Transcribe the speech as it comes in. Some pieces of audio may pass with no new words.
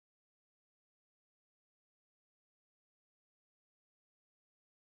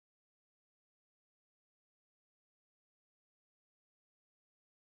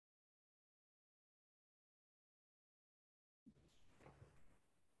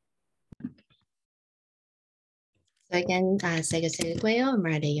So again, Sega Segueyo,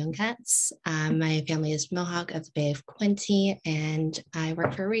 Marade Young Cats. My family is Mohawk of the Bay of Quinte, and I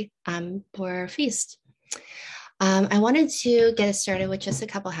work for Feast. I wanted to get us started with just a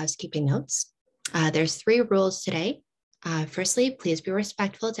couple housekeeping notes. There's 3 rules today. Firstly, please be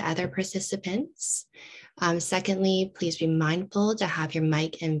respectful to other participants. Secondly, please be mindful to have your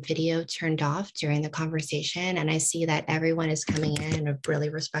mic and video turned off during the conversation. And I see that everyone is coming in a really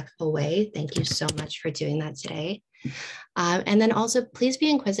respectful way. Thank you so much for doing that today. And then also, please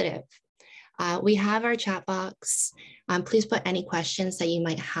be inquisitive. We have our chat box. Please put any questions that you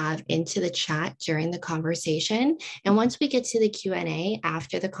might have into the chat during the conversation. And once we get to the Q&A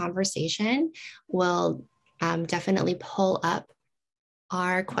after the conversation, we'll definitely pull up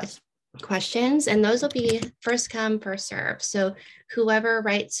our questions, and those will be first come, first serve. So whoever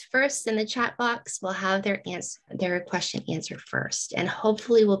writes first in the chat box will have their question answered first, and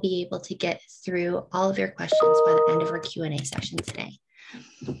hopefully we'll be able to get through all of your questions by the end of our Q&A session today.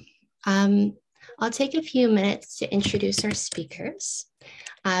 I'll take a few minutes to introduce our speakers.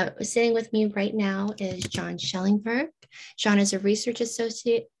 Sitting with me right now is John Schellingberg. John is a research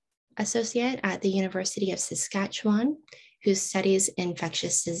associate at the University of Saskatchewan, who studies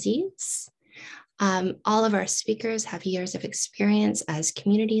infectious disease. All of our speakers have years of experience as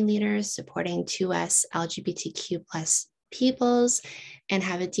community leaders supporting 2S LGBTQ+ peoples and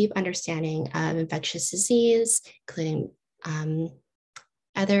have a deep understanding of infectious disease, including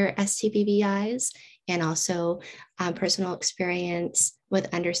other STBBIs, and also personal experience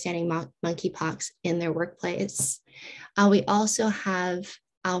with understanding monkeypox in their workplace. We also have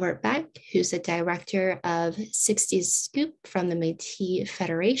Albert Beck, who's the Director of Sixties Scoop from the Métis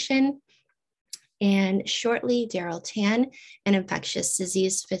Federation, and shortly Darrell Tan, an infectious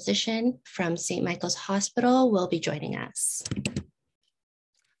disease physician from St. Michael's Hospital, will be joining us.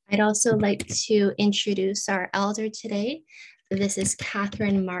 I'd also like to introduce our elder today. This is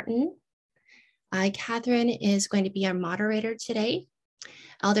Catherine Martin. Catherine is going to be our moderator today.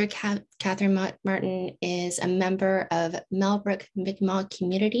 Elder Catherine Martin is a member of Melbrook Mi'kmaq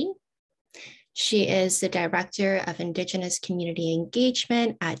community. She is the Director of Indigenous Community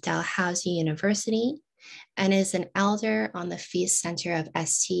Engagement at Dalhousie University and is an elder on the Feast Center of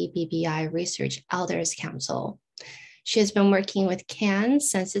STBBI Research Elders Council. She has been working with CAN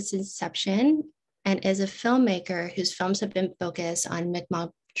since its inception and is a filmmaker whose films have been focused on Mi'kmaq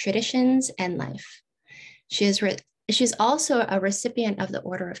traditions and life. She's also a recipient of the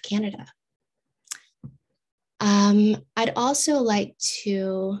Order of Canada. I'd also like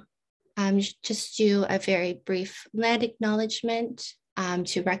to just do a very brief land acknowledgement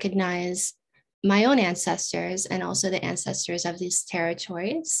to recognize my own ancestors and also the ancestors of these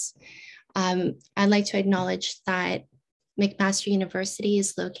territories. I'd like to acknowledge that McMaster University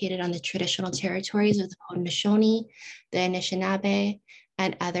is located on the traditional territories of the Haudenosaunee, the Anishinaabe,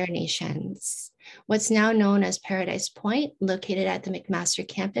 and other nations. What's now known as Paradise Point, located at the McMaster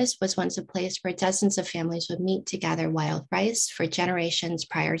campus, was once a place where dozens of families would meet to gather wild rice for generations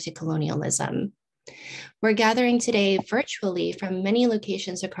prior to colonialism. We're gathering today virtually from many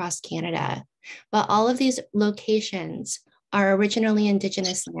locations across Canada, but all of these locations are originally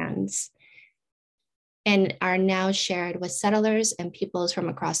Indigenous lands and are now shared with settlers and peoples from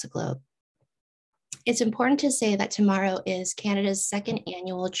across the globe. It's important to say that tomorrow is Canada's 2nd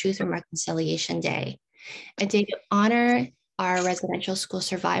annual Truth and Reconciliation Day, a day to honor our residential school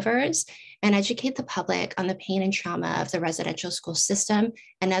survivors and educate the public on the pain and trauma of the residential school system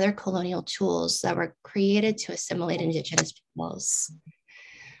and other colonial tools that were created to assimilate Indigenous peoples.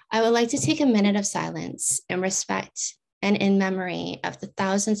 I would like to take a minute of silence in respect and in memory of the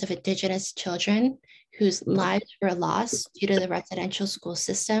thousands of Indigenous children whose lives were lost due to the residential school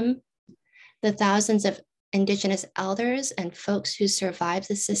system, the thousands of Indigenous elders and folks who survived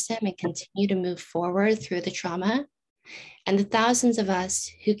the system and continue to move forward through the trauma, and the thousands of us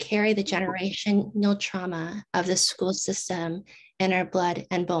who carry the generational trauma of the school system in our blood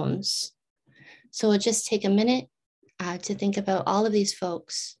and bones. So we'll just take a minute to think about all of these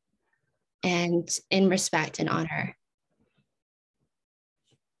folks and in respect and honor.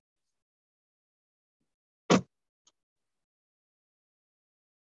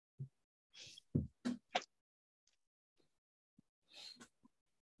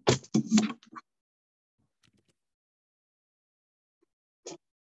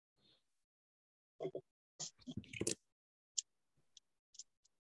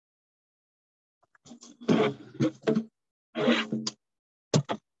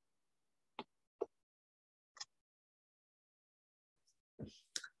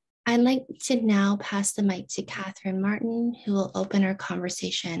 I'd like to now pass the mic to Catherine Martin, who will open our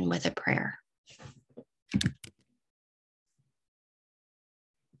conversation with a prayer.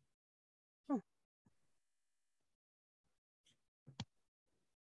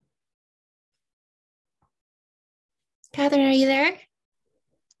 Catherine, are you there?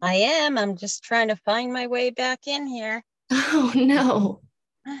 I am. I'm just trying to find my way back in here. Oh no.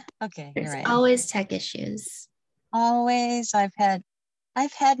 Okay, There's here I am. always tech issues. Always. I've had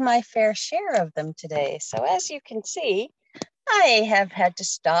my fair share of them today. So as you can see, I have had to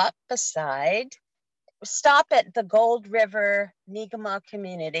stop at the Gold River Niigama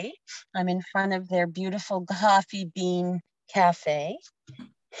community. I'm in front of their beautiful coffee bean cafe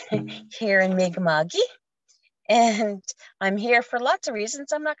here in Mi'kma'ki. And I'm here for lots of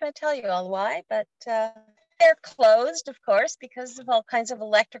reasons. I'm not going to tell you all why, but they're closed, of course, because of all kinds of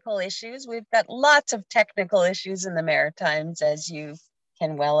electrical issues. We've got lots of technical issues in the Maritimes, as you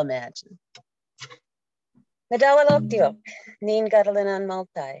can well imagine. Madawalok diok, nin gadalinan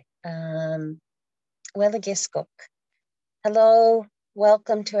multi. Welagiskok. Hello,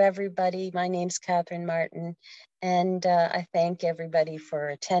 welcome to everybody. My name's Catherine Martin, and I thank everybody for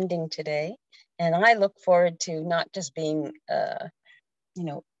attending today. And I look forward to not just being, a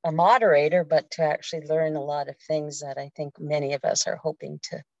moderator, but to actually learn a lot of things that I think many of us are hoping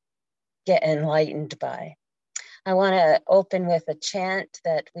to get enlightened by. I want to open with a chant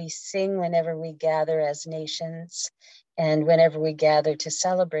that we sing whenever we gather as nations and whenever we gather to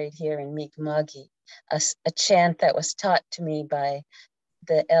celebrate here in Mi'kma'ki, a chant that was taught to me by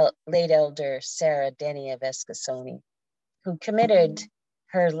the late elder Sarah Denny of Eskasoni, who committed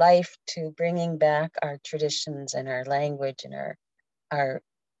her life to bringing back our traditions and our language and our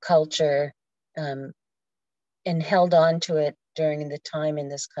culture, and held on to it during the time in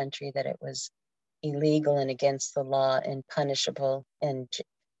this country that it was illegal and against the law and punishable, and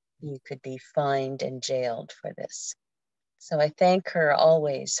you could be fined and jailed for this. So I thank her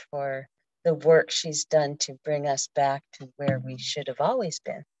always for the work she's done to bring us back to where we should have always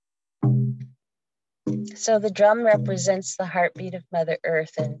been. So the drum represents the heartbeat of Mother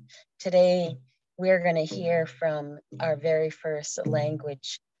Earth, and today we're going to hear from our very first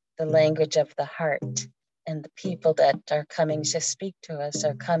language, the language of the heart. And the people that are coming to speak to us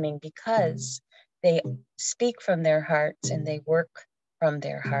are coming because they speak from their hearts and they work from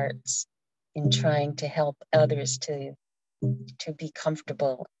their hearts in trying to help others to be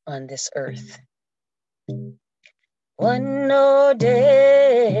comfortable on this earth. One no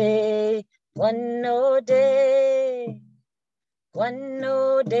day, one no day, one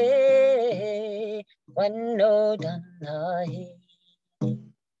no day, one no danahi.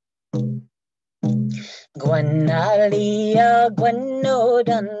 Guanalia, guano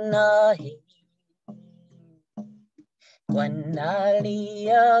danahi.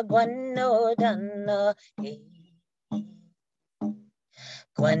 Guanalia, guano danahi.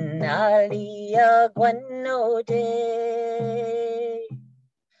 Guanalia, guano de.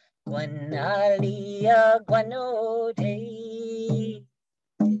 Guanalia, guano de.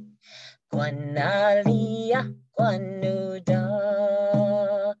 Guanalia, guano da.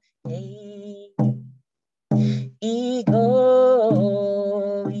 Ego,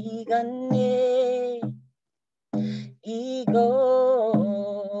 igane. Ego,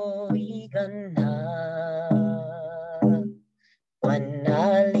 igana.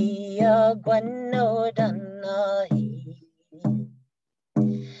 Guanalia, guano danahi.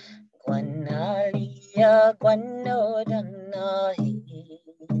 Guanalia, guano danahi.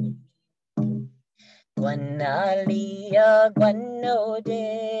 Guanalia, guano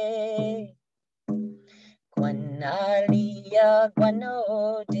de. Guanalia,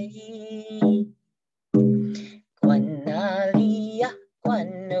 guano de. Guanalia,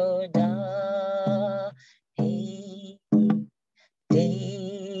 guano da.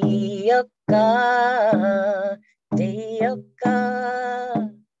 Deyoka, deyoka,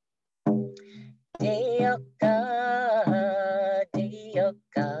 deyoka,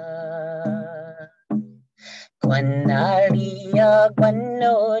 deyoka. Guanalia,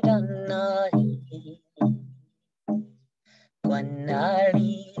 guano danahi.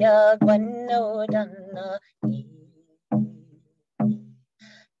 Guanalia, guano danahi.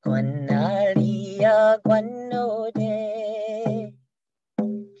 Guanalia, guano de.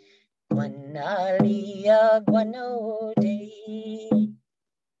 Guanalia, guano de.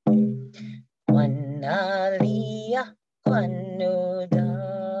 Guanalia, guano da.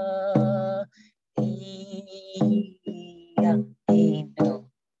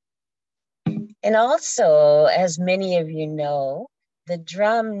 And also, as many of you know, the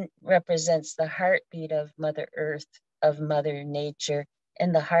drum represents the heartbeat of Mother Earth, of Mother Nature,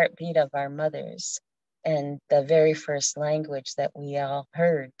 and the heartbeat of our mothers. And the very first language that we all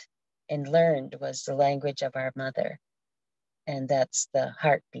heard and learned was the language of our mother. And that's the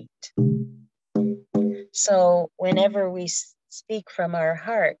heartbeat. So whenever we speak from our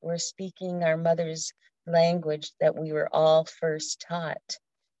heart, we're speaking our mother's language that we were all first taught.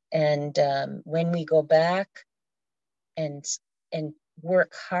 And when we go back and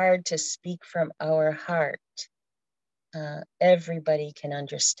work hard to speak from our heart, everybody can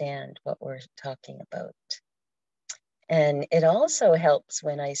understand what we're talking about. And it also helps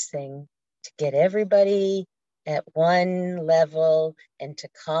when I sing to get everybody at one level and to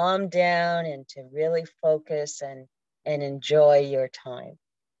calm down and to really focus and enjoy your time.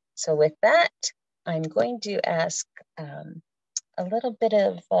 So with that, I'm going to ask a little bit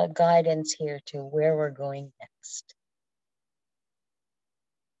of guidance here to where we're going next.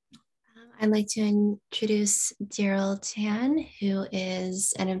 I'd like to introduce Darrell Tan, who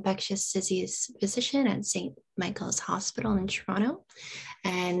is an infectious disease physician at St. Michael's Hospital in Toronto.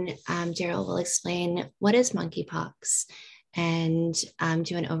 And Darrell will explain what is monkeypox and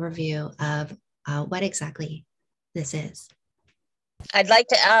do an overview of what exactly this is. I'd like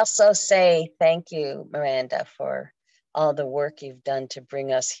to also say thank you, Miranda, for all the work you've done to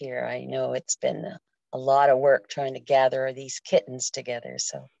bring us here. I know it's been a lot of work trying to gather these kittens together.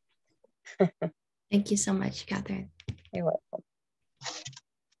 So thank you so much, Catherine. You're welcome.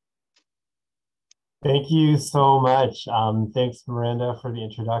 Thank you so much. Thanks, Miranda, for the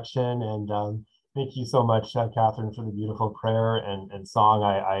introduction. And thank you so much, Catherine, for the beautiful prayer and song.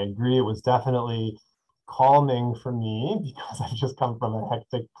 I agree. It was definitely calming for me because I've just come from a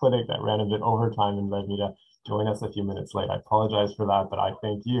hectic clinic that ran a bit overtime and led me to join us a few minutes late. I apologize for that, but I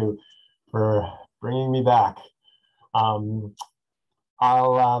thank you for bringing me back. And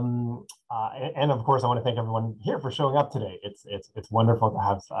of course, I want to thank everyone here for showing up today. It's wonderful to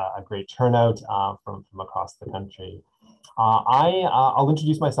have a great turnout from across the country. I'll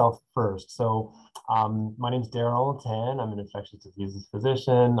introduce myself first. So my name is Darrell Tan. I'm an infectious diseases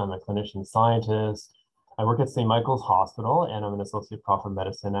physician. I'm a clinician scientist. I work at St. Michael's Hospital, and I'm an associate prof of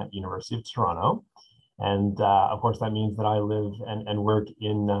medicine at University of Toronto. And of course, that means that I live and work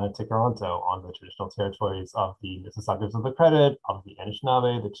in Toronto on the traditional territories of the Mississaugas of the Credit, of the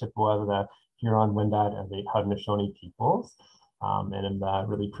Anishinaabe, the Chippewa, the Huron-Wendat, and the Haudenosaunee peoples. And I'm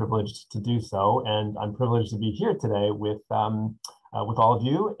really privileged to do so. And I'm privileged to be here today with all of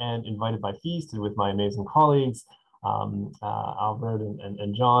you and invited by feast and with my amazing colleagues, Albert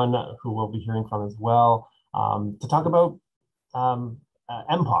and John, who we'll be hearing from as well, to talk about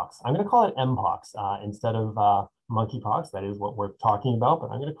Mpox. I'm going to call it Mpox instead of monkeypox. That is what we're talking about, but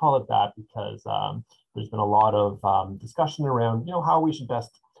I'm going to call it that because there's been a lot of discussion around, how we should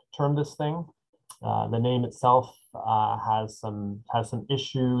best term this thing. The name itself has some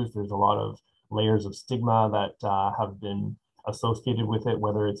issues. There's a lot of layers of stigma that have been associated with it,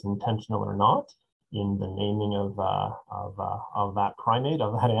 whether it's intentional or not, in the naming of that primate,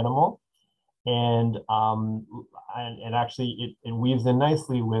 of that animal. And actually it weaves in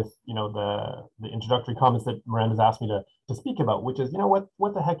nicely with the introductory comments that Miranda's asked me to speak about, which is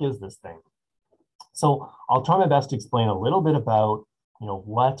what the heck is this thing? So I'll try my best to explain a little bit about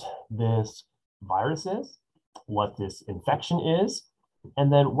what this virus is, what this infection is,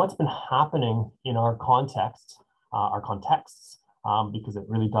 and then what's been happening in our contexts, because it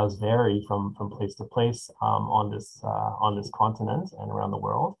really does vary from place to place on this continent and around the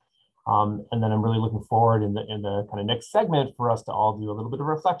world. And then I'm really looking forward in the kind of next segment for us to all do a little bit of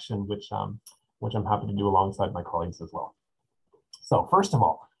reflection, which I'm happy to do alongside my colleagues as well. So first of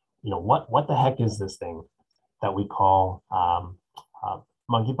all, what the heck is this thing that we call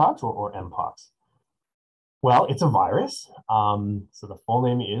monkeypox or Mpox? Well, it's a virus. So the full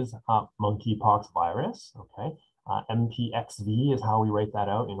name is monkeypox virus. Okay, MPXV is how we write that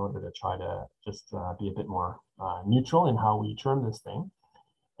out in order to try to just be a bit more neutral in how we term this thing.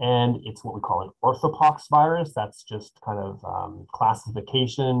 And it's what we call an orthopox virus. That's just kind of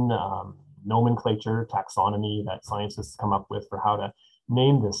classification, nomenclature, taxonomy that scientists come up with for how to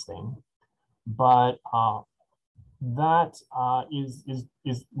name this thing. But that is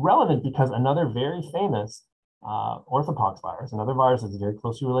relevant because another very famous orthopox virus, another virus that's very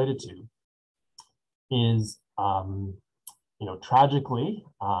closely related to, is tragically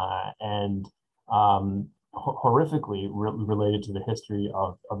and horrifically related to the history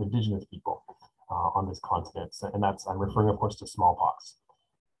of Indigenous people on this continent. And I'm referring, of course, to smallpox.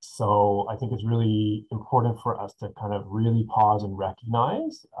 So I think it's really important for us to kind of really pause and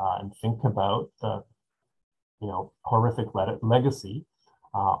recognize and think about the, horrific legacy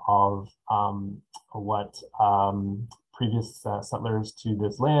of what previous settlers to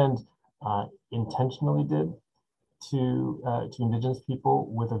this land intentionally did to Indigenous people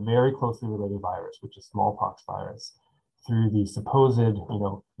with a very closely related virus, which is smallpox virus, through the supposed,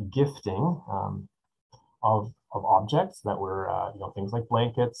 gifting of objects that were, things like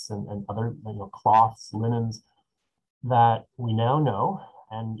blankets and other, cloths, linens, that we now know,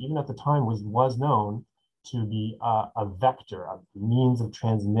 and even at the time was known to be a vector, a means of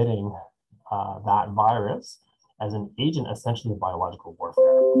transmitting that virus as an agent, essentially, of biological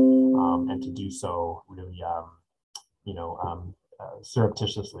warfare, and to do so really,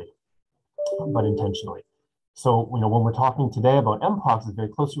 surreptitiously, but intentionally. So, when we're talking today about Mpox, a very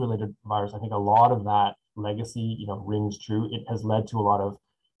closely related virus, I think a lot of that legacy, rings true. It has led to a lot of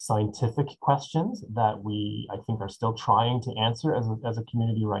scientific questions that I think, are still trying to answer as a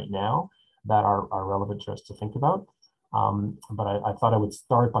community right now, that are relevant to us to think about. But I thought I would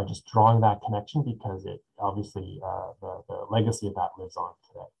start by just drawing that connection, because it obviously, the legacy of that lives on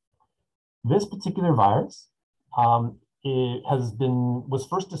today. This particular virus, it was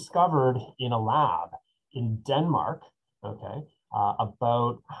first discovered in a lab in Denmark, okay,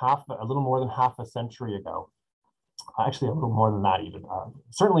 about a little more than half a century ago. Actually, a little more than that even.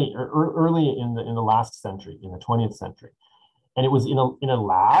 Certainly early in the last century, in the 20th century. And it was in a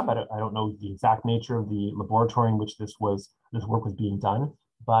lab. I don't know the exact nature of the laboratory in which this work was being done,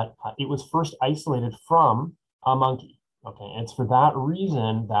 but it was first isolated from a monkey. Okay, and it's for that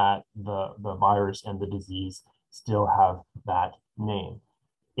reason that the virus and the disease still have that name.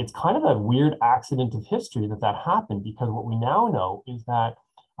 It's kind of a weird accident of history that happened, because what we now know is that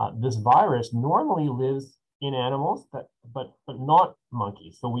this virus normally lives in animals, but not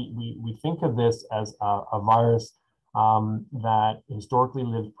monkeys. So we think of this as a virus that historically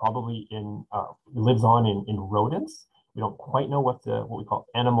lives on in rodents. We don't quite know what we call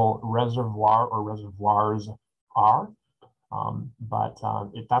animal reservoir or reservoirs are, but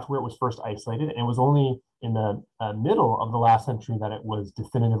that's where it was first isolated. And it was only in the middle of the last century that it was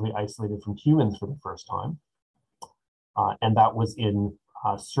definitively isolated from humans for the first time. And that was in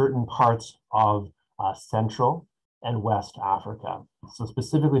certain parts of Central and West Africa. So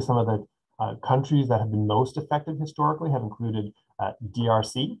specifically, some of the countries that have been most affected historically have included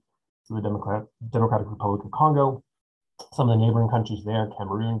DRC, so the Democratic Republic of Congo, some of the neighboring countries there,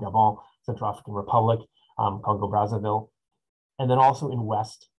 Cameroon, Gabon, Central African Republic, Congo-Brazzaville, and then also in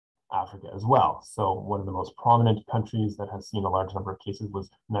West Africa as well. So one of the most prominent countries that has seen a large number of cases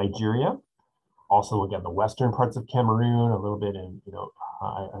was Nigeria. Also, again, the western parts of Cameroon, a little bit in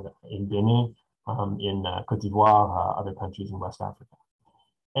Benin, in Côte d'Ivoire, other countries in West Africa.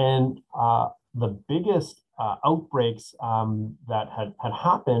 And the biggest outbreaks that had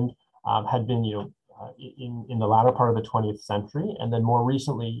happened had been, in the latter part of the 20th century. And then more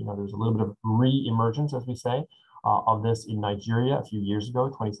recently, there's a little bit of re-emergence, as we say, of this in Nigeria a few years ago,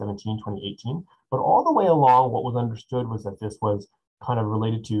 2017, 2018. But all the way along, what was understood was that this was kind of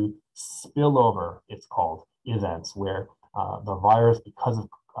related to spillover, it's called, events, where the virus, because it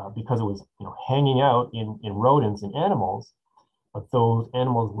was hanging out in rodents and animals, but those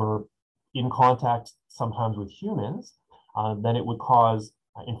animals were in contact sometimes with humans, then it would cause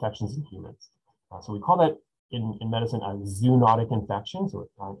infections in humans. So we call that in medicine a zoonotic infection. So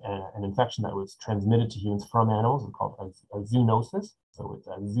an infection that was transmitted to humans from animals is called a zoonosis. So it's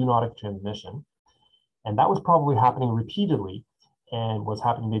a zoonotic transmission. And that was probably happening repeatedly, and was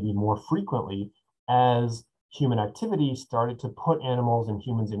happening maybe more frequently as human activity started to put animals and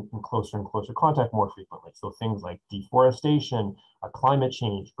humans in closer and closer contact more frequently. So things like deforestation, climate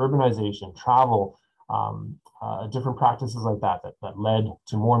change, urbanization, travel, different practices like that led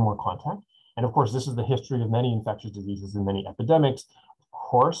to more and more contact. And of course, this is the history of many infectious diseases and many epidemics. Of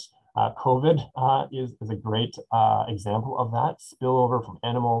course, COVID is a great example of that, spillover from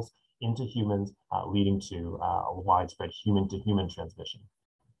animals into humans, leading to widespread human-to-human transmission.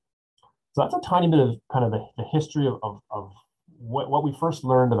 So that's a tiny bit of kind of the history of what we first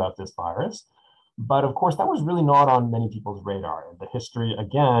learned about this virus. But of course, that was really not on many people's radar. And the history,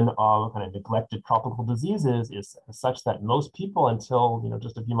 again, of kind of neglected tropical diseases is such that most people, until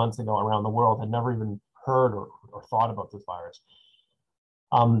just a few months ago around the world, had never even heard or thought about this virus.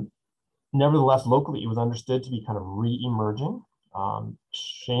 Nevertheless, locally, it was understood to be kind of re-emerging.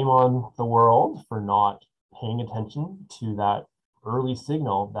 Shame on the world for not paying attention to that early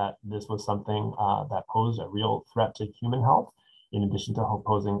signal that this was something that posed a real threat to human health, in addition to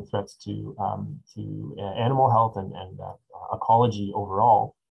posing threats to animal health and ecology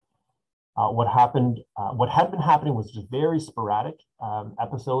overall. What had been happening was just very sporadic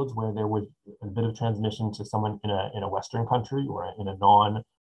episodes where there was a bit of transmission to someone in a Western country or in a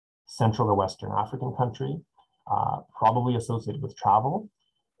non-Central or Western African country, probably associated with travel.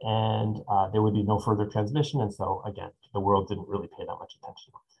 And there would be no further transmission. And so again, the world didn't really pay that much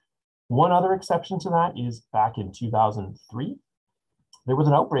attention. One other exception to that is back in 2003, there was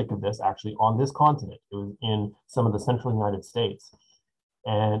an outbreak of this actually on this continent. It was in some of the central United States.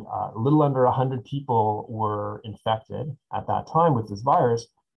 And a little under 100 people were infected at that time with this virus.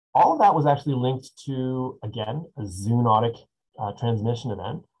 All of that was actually linked to, again, a zoonotic transmission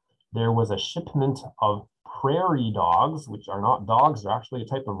event. There was a shipment of prairie dogs, which are not dogs, they're actually a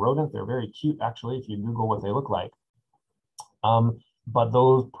type of rodent. They're very cute, actually, if you Google what they look like. But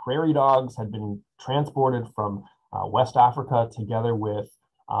those prairie dogs had been transported from West Africa together with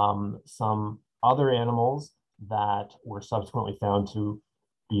some other animals that were subsequently found to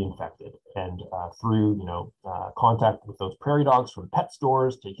be infected. And through contact with those prairie dogs from pet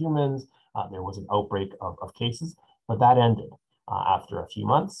stores to humans, there was an outbreak of cases, but that ended after a few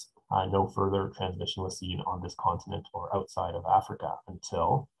months. No further transmission was seen on this continent or outside of Africa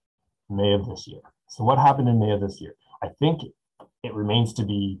until May of this year. So what happened in May of this year? I think it remains to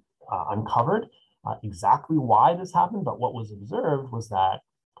be uncovered exactly why this happened, but what was observed was that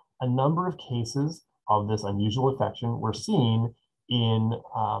a number of cases of this unusual infection were seen in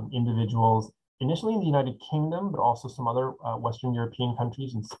individuals initially in the United Kingdom, but also some other Western European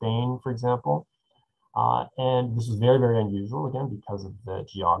countries, in Spain, for example. And this is very, very unusual, again, because of the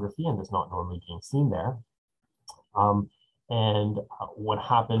geography and it's not normally being seen there. What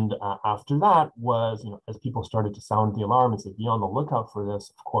happened after that was, as people started to sound the alarm and say, be on the lookout for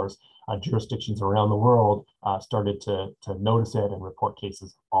this, of course, jurisdictions around the world started to notice it and report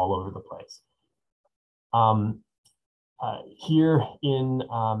cases all over the place. Here in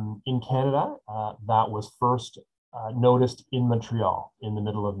Canada, that was first noticed in Montreal in the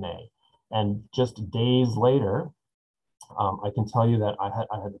middle of May. And just days later, I can tell you that I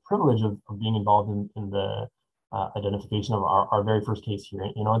had the privilege of being involved in the identification of our very first case here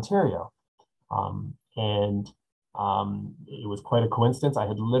in Ontario. It was quite a coincidence. I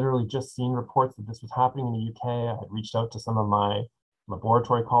had literally just seen reports that this was happening in the UK. I had reached out to some of my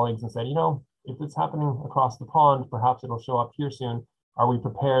laboratory colleagues and said, if it's happening across the pond, perhaps it'll show up here soon. Are we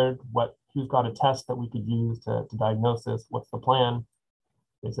prepared? Who's got a test that we could use to diagnose this? What's the plan?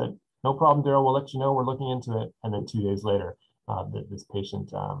 They said, no problem, Darrell, we'll let you know, we're looking into it. And then 2 days later, this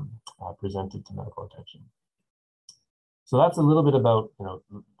patient presented to medical attention. So that's a little bit about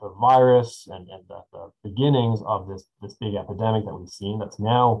the virus and the beginnings of this big epidemic that we've seen that's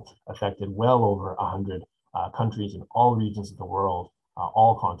now affected well over 100 countries in all regions of the world,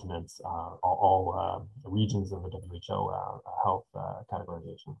 all continents, all regions of the WHO health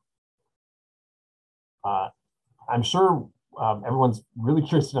categorization. I'm sure everyone's really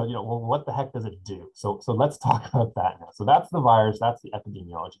curious to know, well, what the heck does it do? So let's talk about that now. So that's the virus, that's the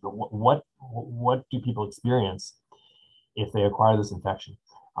epidemiology. But what do people experience if they acquire this infection?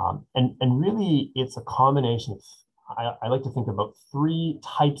 And really, it's a combination of, I like to think about 3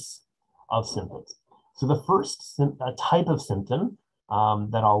 types of symptoms. So the first type of symptom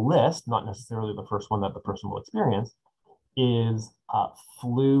that I'll list, not necessarily the first one that the person will experience, is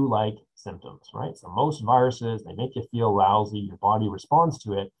flu-like symptoms, right? So most viruses, they make you feel lousy, your body responds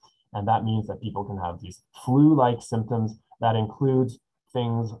to it, and that means that people can have these flu-like symptoms. That includes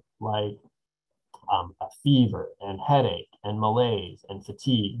things like a fever and headache and malaise and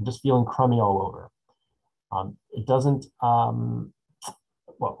fatigue, just feeling crummy all over. It doesn't, well,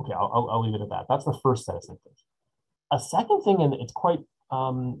 okay, I'll leave it at that. That's the first set of symptoms. A second thing, and it's quite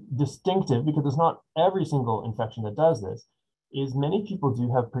distinctive because it's not every single infection that does this, is many people do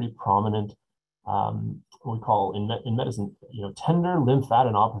have pretty prominent, what we call in medicine, tender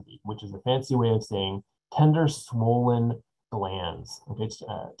lymphadenopathy, which is a fancy way of saying tender swollen glands, okay,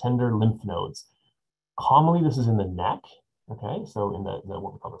 tender lymph nodes. Commonly, this is in the neck, okay, so in the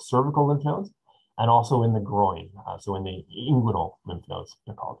what we call the cervical lymph nodes, and also in the groin, so in the inguinal lymph nodes,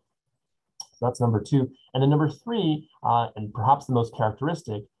 they're called. So that's number 2. And then number 3, and perhaps the most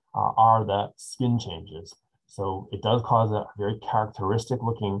characteristic, are the skin changes. So it does cause a very characteristic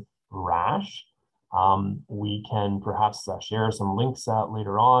looking rash. We can perhaps share some links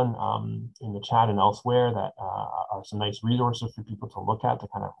later on in the chat and elsewhere that are some nice resources for people to look at to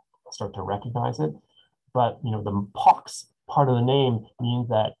kind of start to recognize it. But the pox part of the name means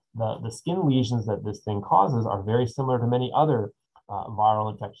that the skin lesions that this thing causes are very similar to many other viral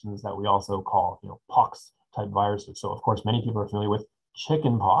infections that we also call pox type viruses. So of course, many people are familiar with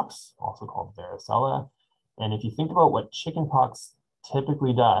chicken pox, also called varicella. And if you think about what chicken pox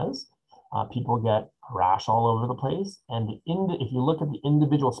typically does, people get a rash all over the place. And if you look at the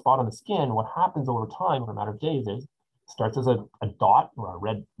individual spot on the skin, what happens over time, in a matter of days, is it starts as a dot or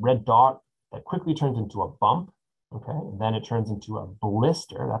a red dot that quickly turns into a bump. Okay, and then it turns into a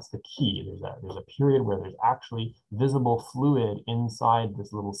blister. That's the key. There's a period where there's actually visible fluid inside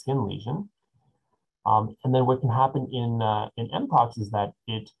this little skin lesion. And then what can happen in Mpox is that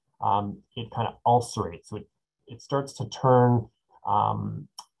it kind of ulcerates. So it starts to turn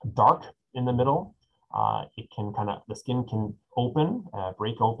dark in the middle. It can the skin can open,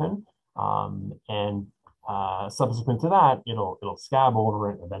 break open, and subsequent to that, it'll scab over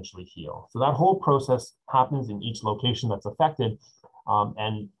and eventually heal. So that whole process happens in each location that's affected.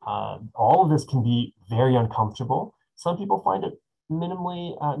 And all of this can be very uncomfortable. Some people find it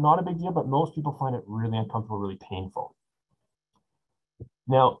minimally not a big deal, but most people find it really uncomfortable, really painful.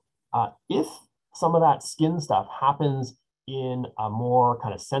 Now, if some of that skin stuff happens in a more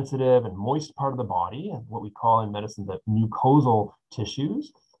kind of sensitive and moist part of the body, what we call in medicine the mucosal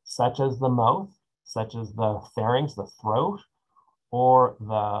tissues, such as the mouth, such as the pharynx, the throat, or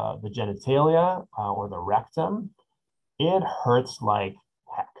the genitalia or the rectum, it hurts like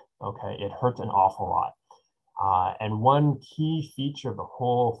heck, okay? It hurts an awful lot. And one key feature of the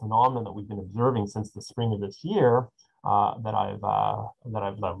whole phenomenon that we've been observing since the spring of this year that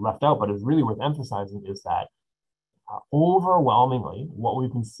I've left out, but is really worth emphasizing, is that overwhelmingly, what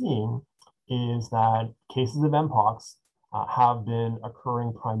we've been seeing is that cases of Mpox have been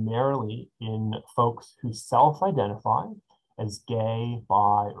occurring primarily in folks who self-identify as gay,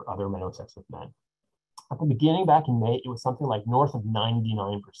 bi, or other heterosexual men. At the beginning, back in May, it was something like north of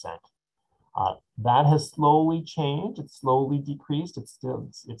 99%. That has slowly changed. It's slowly decreased. It's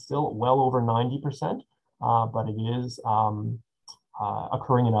still well over 90%, but it is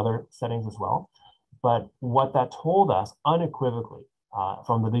occurring in other settings as well. But what that told us unequivocally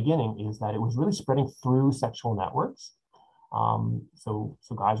from the beginning is that it was really spreading through sexual networks. So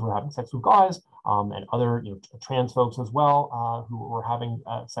guys were having sex with guys, and other trans folks as well who were having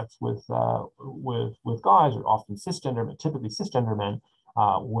sex with guys, or often cisgender, but typically cisgender men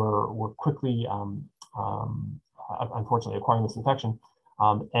were quickly, unfortunately, acquiring this infection.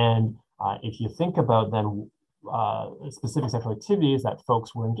 And if you think about then specific sexual activities that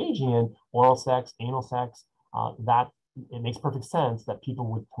folks were engaging in, oral sex, anal sex, that it makes perfect sense that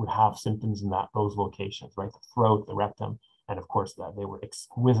people would have symptoms in those locations, right? The throat, the rectum, and of course that they were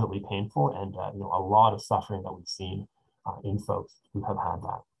exquisitely painful, and a lot of suffering that we've seen in folks who have had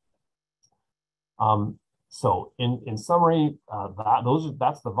that. So in summary,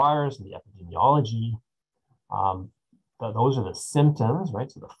 that's the virus and the epidemiology. Those are the symptoms,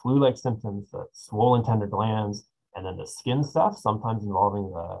 right? So the flu-like symptoms, the swollen tender glands, and then the skin stuff, sometimes involving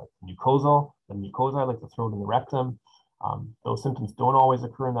the mucosa, like the throat and the rectum. Those symptoms don't always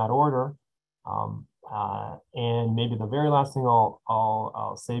occur in that order. And maybe the very last thing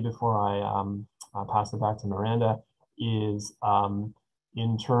I'll say before I pass it back to Miranda is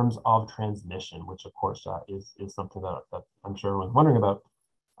in terms of transmission, which of course is something that I'm sure everyone's wondering about.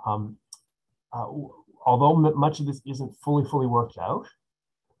 Although much of this isn't fully worked out,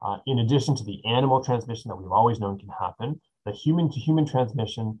 in addition to the animal transmission that we've always known can happen, the human-to-human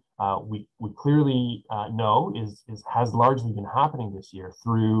transmission we clearly know has largely been happening this year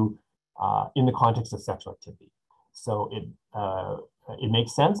through in the context of sexual activity. So it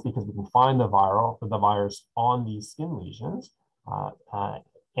makes sense because we can find the virus on these skin lesions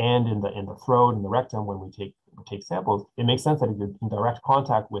and in the throat and the rectum when we take samples. It makes sense that if you're in direct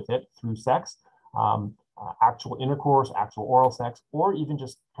contact with it through sex, actual intercourse, actual oral sex, or even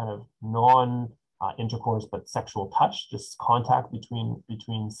just kind of non-intercourse but sexual touch, just contact between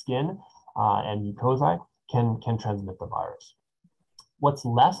skin and mucosa can transmit the virus. What's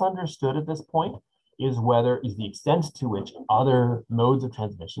less understood at this point is the extent to which other modes of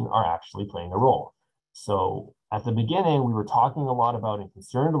transmission are actually playing a role. So at the beginning, we were talking a lot about and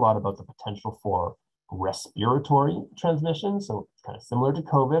concerned a lot about the potential for respiratory transmission. So it's kind of similar to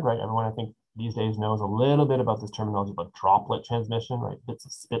COVID, right? Everyone, I think, these days knows a little bit about this terminology about droplet transmission, right? Bits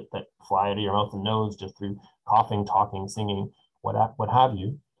of spit that fly out of your mouth and nose just through coughing, talking, singing, what have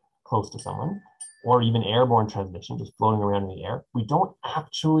you, close to someone, or even airborne transmission, just floating around in the air. We don't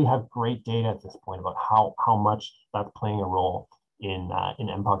actually have great data at this point about how much that's playing a role in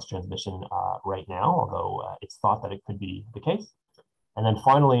Mpox transmission right now, although it's thought that it could be the case. And then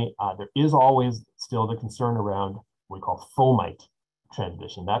finally, there is always still the concern around what we call fomite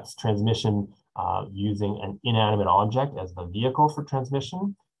transmission. That's transmission using an inanimate object as the vehicle for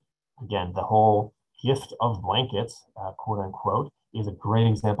transmission. Again, the whole gift of blankets, quote unquote, is a great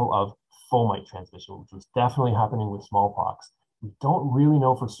example of fomite transmission, which was definitely happening with smallpox. We don't really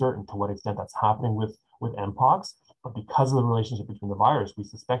know for certain to what extent that's happening with Mpox, but because of the relationship between the virus, we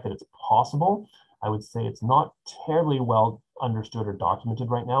suspect that it's possible. I would say it's not terribly well understood or documented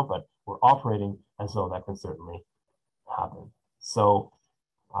right now, but we're operating as though that can certainly happen. So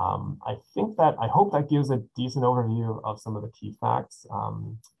I hope that gives a decent overview of some of the key facts.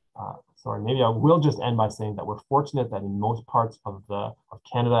 sorry, maybe I will just end by saying that we're fortunate that in most parts of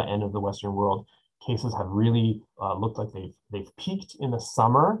Canada and of the Western world, cases have really looked like they've peaked in the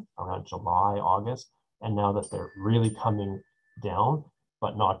summer around July, August, and now that they're really coming down,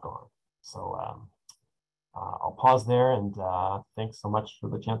 but not gone. So I'll pause there, and thanks so much for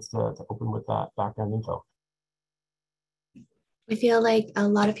the chance to open with that background info. I feel like a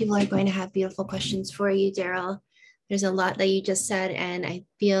lot of people are going to have beautiful questions for you, Darrell. There's a lot that you just said, and I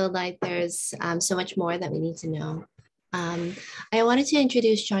feel like there's so much more that we need to know. I wanted to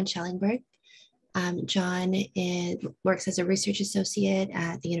introduce John Schellenberg. John works as a research associate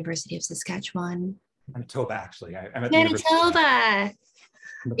at the University of Saskatchewan. Manitoba, actually. I'm at Manitoba.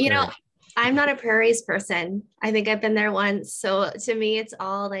 You know, I'm not a prairies person. I think I've been there once. So to me, it's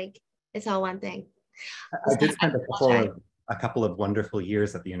all one thing. I did spend a couple of wonderful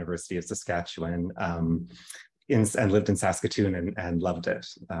years at the University of Saskatchewan and lived in Saskatoon and loved it.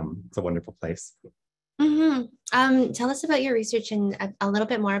 It's a wonderful place. Mm-hmm. Tell us about your research and a little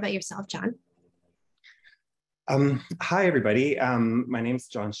bit more about yourself, John. Hi, everybody. My name's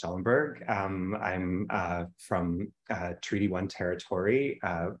John Schellenberg. I'm from Treaty 1 territory.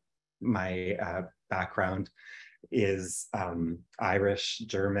 My background is Irish,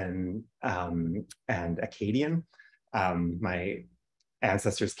 German, and Acadian. My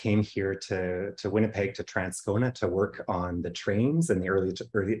ancestors came here to Winnipeg, to Transcona, to work on the trains in the early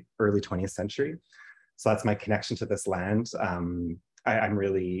 20th century. So that's my connection to this land. I'm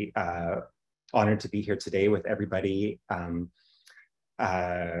really honored to be here today with everybody, and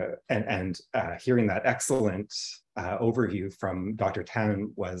hearing that excellent overview from Dr.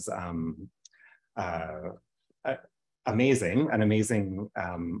 Tan was amazing, an amazing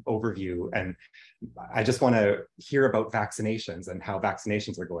overview. And I just want to hear about vaccinations and how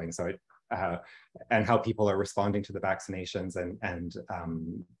vaccinations are going. So, and how people are responding to the vaccinations and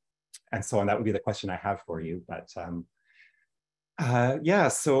so on. That would be the question I have for you. But yeah,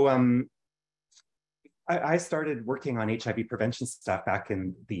 so I started working on HIV prevention stuff back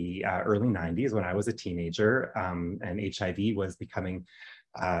in the early 90s when I was a teenager, and HIV was becoming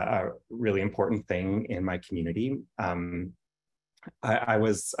a really important thing in my community. I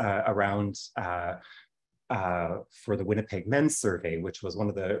was around for the Winnipeg Men's Survey, which was one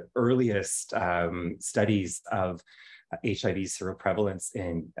of the earliest studies of HIV seroprevalence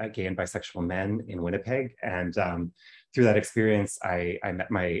in gay and bisexual men in Winnipeg. And through that experience, I met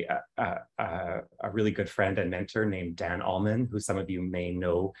a really good friend and mentor named Dan Allman, who some of you may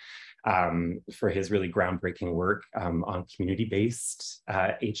know for his really groundbreaking work on community-based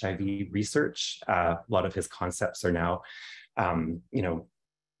HIV research. A lot of his concepts are now,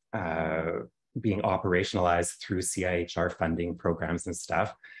 being operationalized through CIHR funding programs and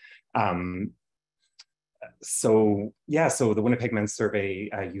stuff. So yeah, so the Winnipeg Men's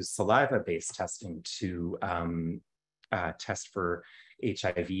Survey used saliva-based testing to test for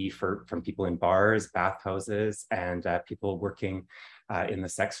HIV from people in bars, bathhouses, and people working in the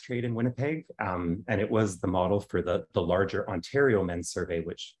sex trade in Winnipeg. And it was the model for the larger Ontario Men's Survey,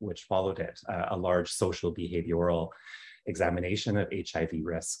 which followed it, a large social behavioral examination of HIV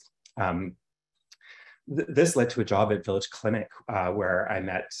risk. This led to a job at Village Clinic where I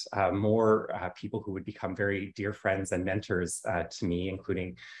met more people who would become very dear friends and mentors to me,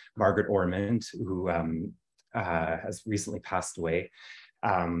 including Margaret Ormond, who has recently passed away,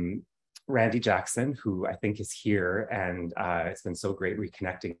 Randy Jackson, who I think is here, and it's been so great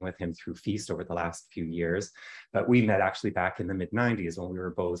reconnecting with him through Feast over the last few years. But we met actually back in the mid-90s when we were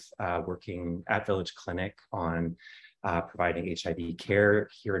both working at Village Clinic on providing HIV care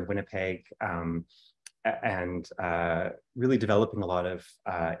here in Winnipeg, and really developing a lot of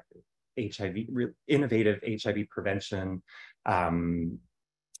innovative HIV prevention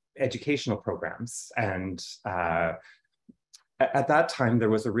educational programs. And at that time, there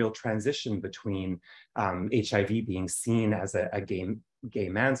was a real transition between HIV being seen as a gay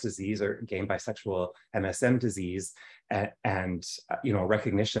man's disease or gay and bisexual MSM disease, and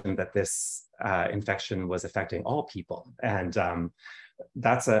recognition that this infection was affecting all people. And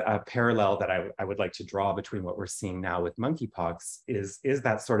that's a parallel that I would like to draw between what we're seeing now with monkeypox is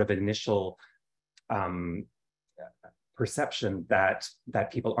that sort of initial perception that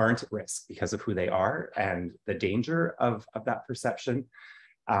people aren't at risk because of who they are, and the danger of that perception.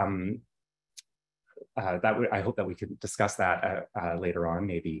 I hope that we could discuss that later on,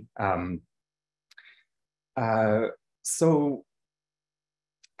 maybe. So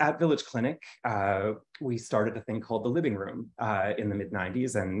at Village Clinic, we started a thing called the Living Room in the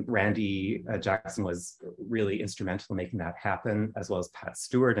mid-90s, and Randy Jackson was really instrumental in making that happen, as well as Pat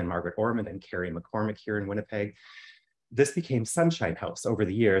Stewart and Margaret Ormond and Carrie McCormick here in Winnipeg. this became Sunshine House over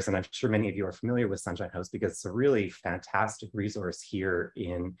the years, and I'm sure many of you are familiar with Sunshine House because it's a really fantastic resource here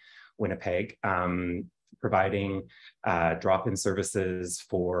in Winnipeg, providing drop-in services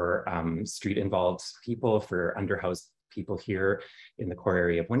for street-involved people, for underhoused people here in the core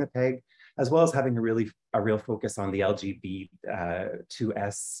area of Winnipeg, as well as having a real focus on the LGBTQS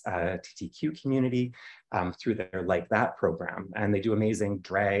TTQ community through their Like That program. And they do amazing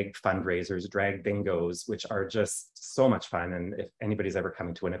drag fundraisers, drag bingos, which are just so much fun. And if anybody's ever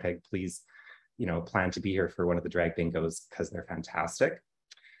coming to Winnipeg, please, plan to be here for one of the drag bingos because they're fantastic.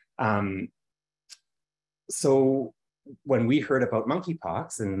 So when we heard about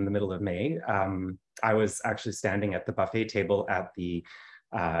monkeypox in the middle of May, I was actually standing at the buffet table at the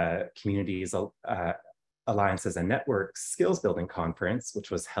Communities, Alliances and Networks Skills Building Conference, which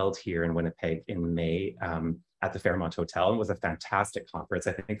was held here in Winnipeg in May at the Fairmont Hotel. And was a fantastic conference.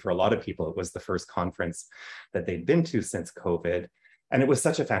 I think for a lot of people, it was the first conference that they'd been to since COVID. And it was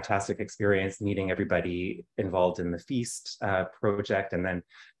such a fantastic experience meeting everybody involved in the Feast project, and then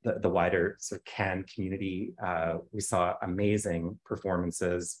the wider sort of CAN community. We saw amazing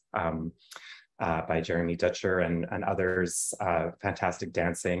performances by Jeremy Dutcher and others, fantastic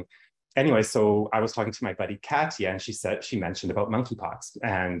dancing. Anyway, so I was talking to my buddy Katya, and she mentioned about monkeypox,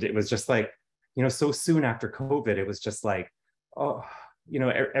 and it was just like, so soon after COVID, it was just like, oh,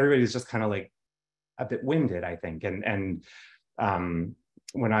 everybody was just kind of like a bit winded, I think, and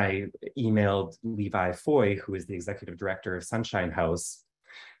when I emailed Levi Foy, who is the executive director of Sunshine House,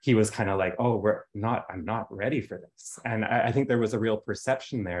 he was kind of like, oh, I'm not ready for this. And I think there was a real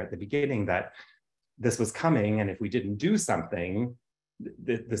perception there at the beginning that this was coming, and if we didn't do something,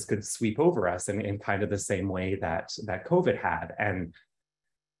 this could sweep over us in kind of the same way that COVID had. And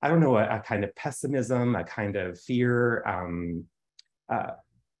I don't know, a kind of pessimism, a kind of fear, and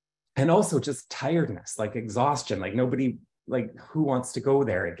also just tiredness, like exhaustion, like nobody, like who wants to go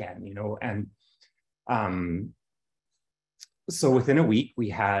there again, and so within a week we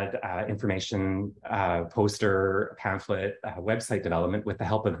had information, poster, pamphlet, website development with the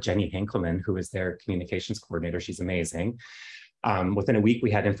help of Jenny Hinkleman, who is their communications coordinator. She's amazing. Within a week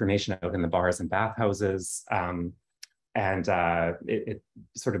we had information out in the bars and bathhouses, and it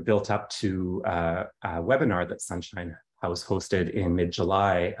sort of built up to a webinar that Sunshine House hosted in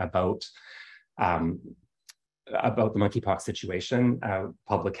mid-July about the monkeypox situation.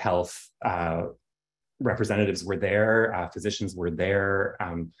 Public health representatives were there, physicians were there,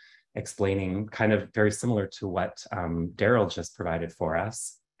 explaining kind of very similar to what Darrell just provided for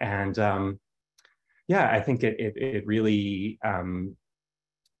us. And yeah, I think it really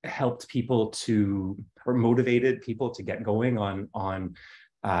helped people or motivated people to get going on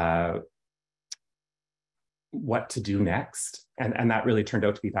what to do next. And that really turned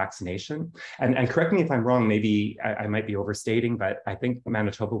out to be vaccination. And correct me if I'm wrong, maybe I might be overstating, but I think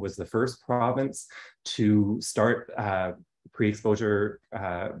Manitoba was the first province to start pre-exposure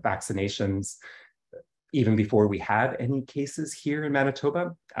vaccinations even before we had any cases here in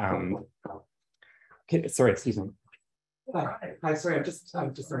Manitoba. Okay, sorry, excuse me. Hi, sorry, I'm just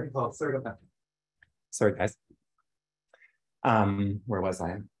sorry about that. Sorry, guys. Where was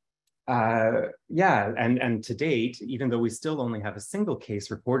I? Yeah, and to date, even though we still only have a single case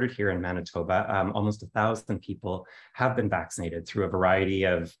reported here in Manitoba, almost 1,000 people have been vaccinated through a variety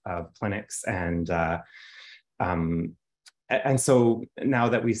of clinics, and so now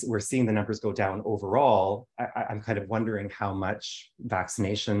that we're seeing the numbers go down overall, I'm kind of wondering how much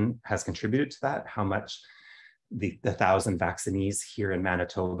vaccination has contributed to that, how much the 1,000 vaccinees here in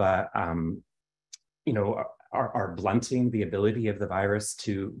Manitoba, are blunting the ability of the virus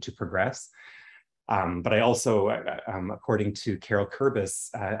to progress. But I also, according to Carol Kurbis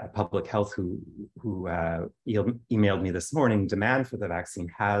at Public Health, who emailed me this morning, demand for the vaccine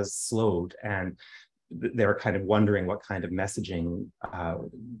has slowed, and they're kind of wondering what kind of messaging,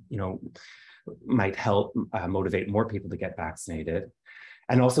 might help motivate more people to get vaccinated.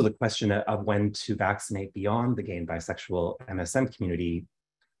 And also the question of when to vaccinate beyond the gay and bisexual MSM community.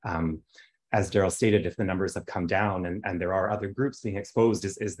 As Darrell stated, if the numbers have come down and there are other groups being exposed,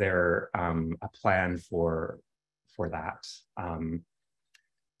 is there a plan for that?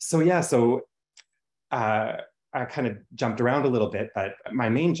 I kind of jumped around a little bit, but my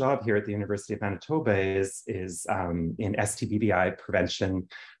main job here at the University of Manitoba is in STBBI prevention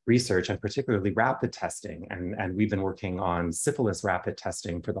research, and particularly rapid testing. And we've been working on syphilis rapid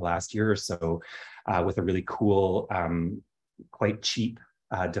testing for the last year or so with a really cool, quite cheap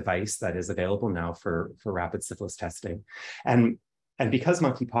device that is available now for rapid syphilis testing. And because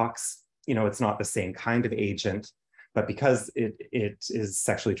monkeypox, it's not the same kind of agent, But because it is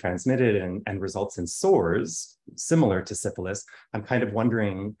sexually transmitted and results in sores similar to syphilis, I'm kind of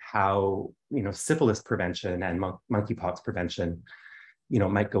wondering how, syphilis prevention and monkeypox prevention,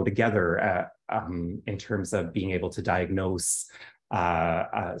 might go together in terms of being able to diagnose,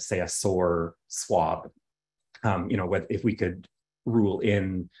 say, a sore swab. If we could rule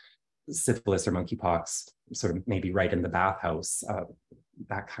in syphilis or monkeypox sort of maybe right in the bathhouse,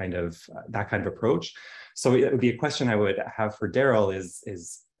 that kind of approach. So it would be a question I would have for Darrell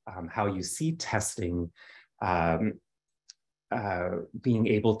is how you see testing being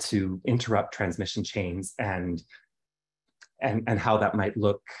able to interrupt transmission chains and how that might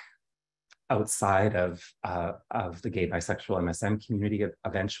look outside of the gay, bisexual, MSM community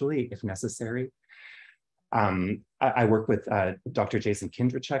eventually, if necessary. I work with Dr. Jason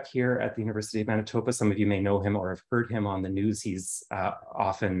Kindrechuk here at the University of Manitoba. Some of you may know him or have heard him on the news. He's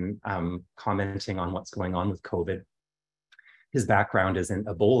often commenting on what's going on with COVID. His background is in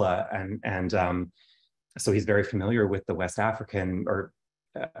Ebola, and so he's very familiar with the West African or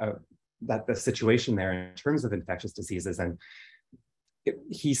the situation there in terms of infectious diseases. And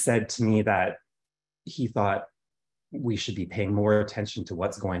he said to me that he thought we should be paying more attention to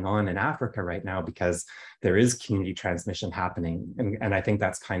what's going on in Africa right now because there is community transmission happening. And I think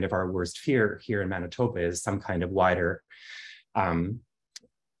that's kind of our worst fear here in Manitoba is some kind of wider,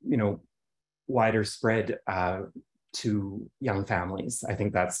 wider spread to young families. I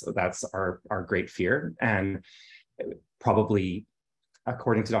think that's our great fear. And probably,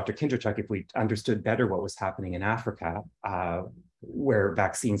 according to Dr. Kindrechuk, if we understood better what was happening in Africa, where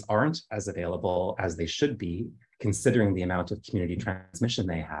vaccines aren't as available as they should be, considering the amount of community transmission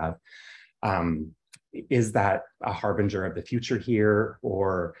they have, is that a harbinger of the future here,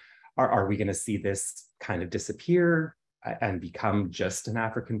 or are we going to see this kind of disappear and become just an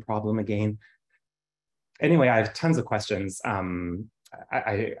African problem again? Anyway, I have tons of questions.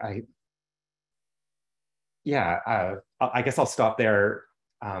 I guess I'll stop there.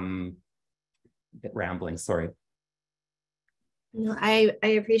 A bit rambling, sorry. No, I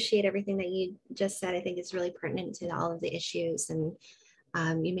appreciate everything that you just said. I think it's really pertinent to all of the issues, and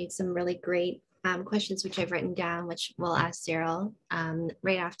you made some really great questions, which I've written down, which we'll ask Darrell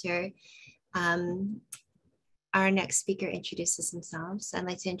right after our next speaker introduces themselves. I'd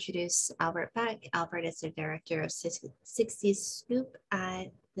like to introduce Albert Beck. Albert is the Director of Sixties Scoop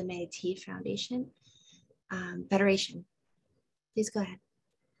at the Métis Federation. Please go ahead.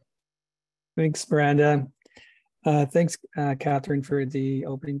 Thanks, Miranda. Thanks, Catherine, for the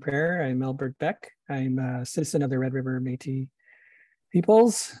opening prayer. I'm Albert Beck. I'm a citizen of the Red River Métis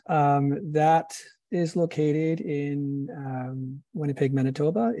peoples. That is located in Winnipeg,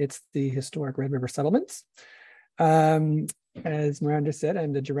 Manitoba. It's the historic Red River settlements. As Miranda said,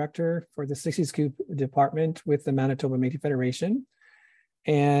 I'm the director for the Sixties Scoop department with the Manitoba Métis Federation.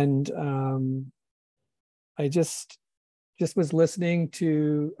 And I just was listening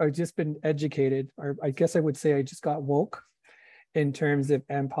to, I've just been educated, or I guess I would say I just got woke in terms of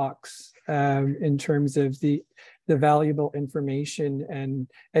MPOX, in terms of the valuable information and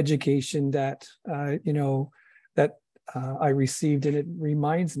education that, I received. And it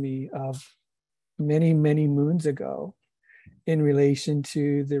reminds me of many, many moons ago in relation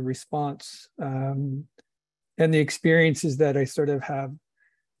to the response and the experiences that I sort of have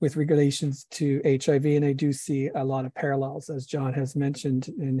with relations to HIV. And I do see a lot of parallels, as John has mentioned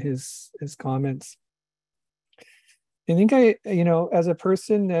in his comments. I think as a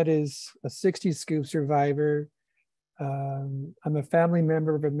person that is a 60s Scoop survivor, I'm a family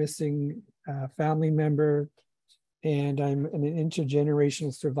member of a missing family member, and I'm an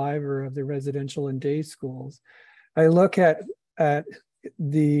intergenerational survivor of the residential and day schools. I look at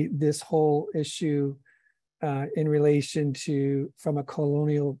this whole issue in relation to from a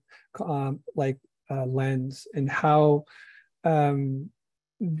colonial lens, and how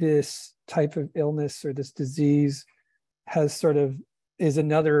this type of illness or this disease has sort of is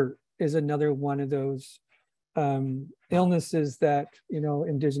another one of those illnesses that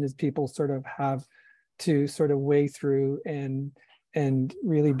Indigenous people sort of have to sort of weigh through and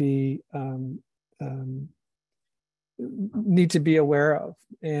really be need to be aware of.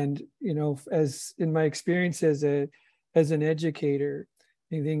 And as in my experience as an educator,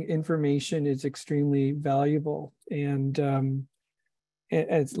 I think information is extremely valuable, and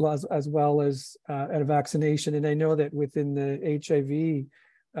as well as at a vaccination. And I know that within the HIV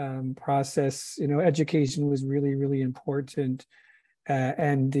process, education was really, really important,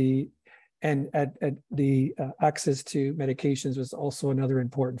 and the access to medications was also another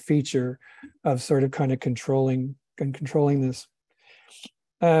important feature of sort of kind of controlling this.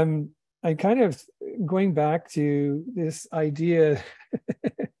 I kind of going back to this idea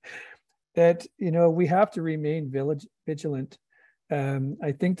that, we have to remain vigilant.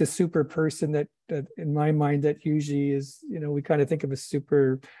 I think the super person that in my mind that usually is, we kind of think of a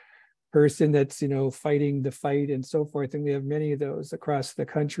super person that's, fighting the fight and so forth. And we have many of those across the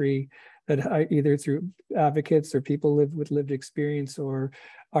country that either through advocates or people with lived experience or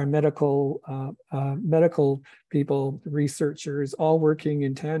our medical people, researchers, all working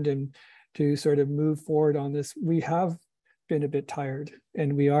in tandem to sort of move forward on this. We have been a bit tired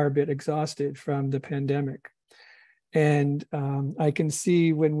and we are a bit exhausted from the pandemic. And I can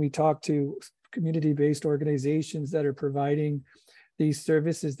see when we talk to community-based organizations that are providing these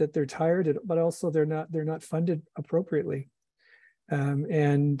services that they're tired, but also they're not funded appropriately.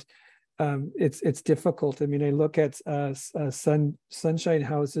 It's difficult. I mean, I look at Sunshine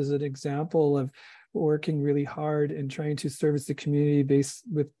House as an example of working really hard and trying to service the community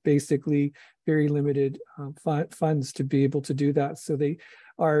with basically very limited funds to be able to do that. So they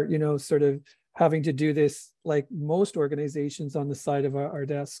are, sort of having to do this like most organizations on the side of our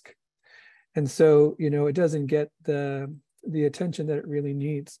desk. And so, it doesn't get the attention that it really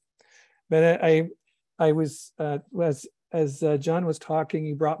needs. But I was, as John was talking,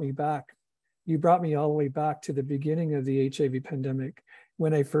 he brought me back. You brought me all the way back to the beginning of the HIV pandemic,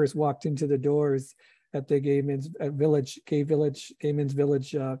 when I first walked into the doors at the Gay Men's Village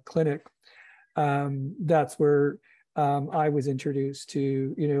clinic. That's where I was introduced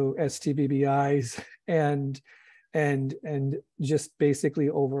to, STBBIs and just basically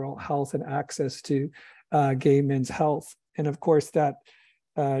overall health and access to gay men's health. And of course, that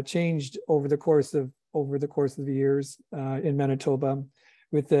changed over the course of the years in Manitoba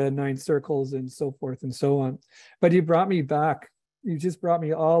with the 9 circles and so forth and so on. But you brought me back. You just brought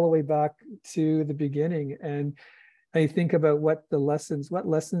me all the way back to the beginning. And I think about what lessons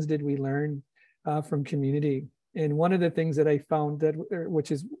did we learn from community? And one of the things that I found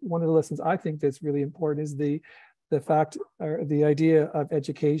which is one of the lessons I think that's really important, is the fact or the idea of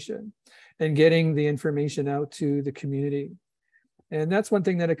education and getting the information out to the community. And that's one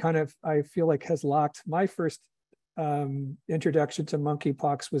thing that I feel like has lacked. My first introduction to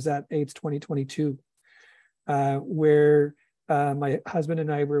monkeypox was at AIDS 2022, where my husband and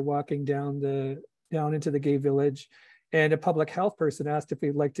I were walking down into the gay village, and a public health person asked if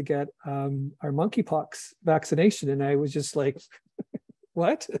we'd like to get our monkeypox vaccination. And I was just like,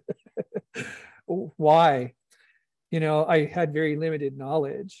 what? Why? I had very limited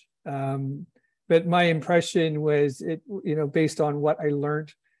knowledge. But my impression was based on what I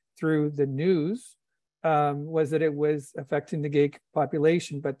learned through the news, was that it was affecting the gay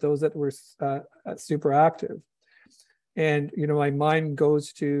population, but those that were super active. And, my mind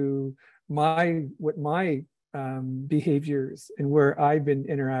goes to what my behaviors and where I've been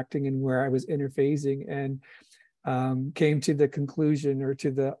interacting and where I was interfacing, and came to the conclusion, or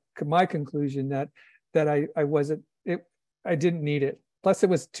to my conclusion that I wasn't, I didn't need it. Plus it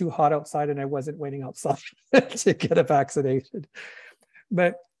was too hot outside and I wasn't waiting outside to get a vaccination.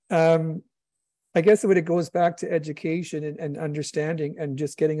 But I guess when it goes back to education and understanding and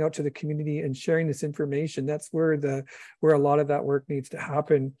just getting out to the community and sharing this information, that's where a lot of that work needs to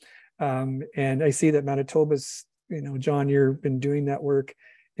happen. And I see that Manitoba's, John, you've been doing that work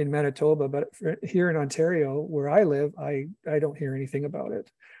in Manitoba, but here in Ontario, where I live, I don't hear anything about it.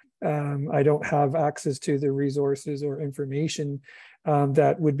 I don't have access to the resources or information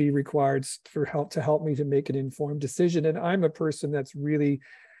that would be required to help me to make an informed decision. And I'm a person that's really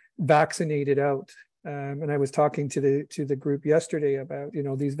vaccinated out. And I was talking to the group yesterday about,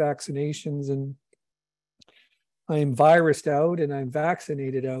 these vaccinations, and I'm virused out and I'm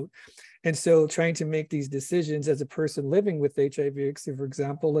vaccinated out. And so trying to make these decisions as a person living with HIV, for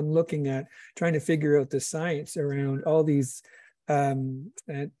example, and looking at trying to figure out the science around all these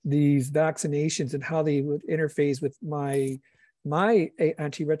vaccinations and how they would interface with my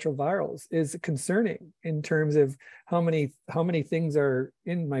antiretrovirals is concerning, in terms of how many things are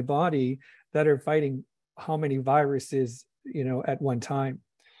in my body that are fighting how many viruses, at one time.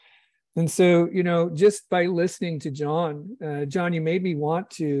 And so, just by listening to John, you made me want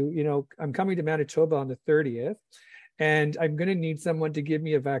to, I'm coming to Manitoba on the 30th, and I'm going to need someone to give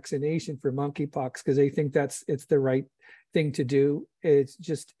me a vaccination for monkeypox, because I think it's the right thing to do. It's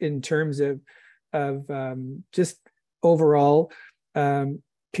just in terms of just overall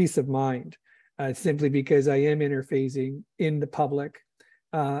peace of mind, simply because I am interfacing in the public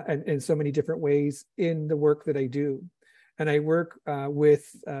and in so many different ways in the work that I do. And I work with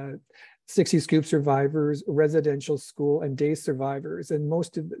 60 Scoop survivors, residential school and day survivors. And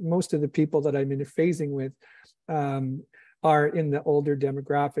most of the people that I'm interfacing with are in the older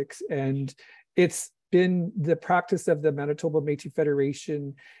demographics. And it's been the practice of the Manitoba Métis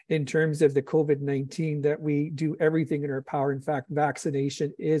Federation in terms of the COVID-19 that we do everything in our power. In fact,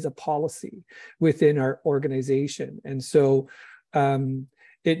 vaccination is a policy within our organization. And so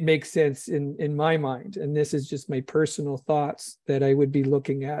it makes sense in my mind, and this is just my personal thoughts, that I would be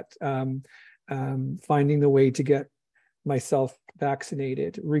looking at finding the way to get myself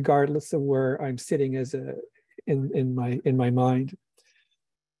vaccinated, regardless of where I'm sitting as in my mind.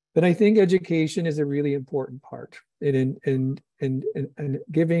 But I think education is a really important part, and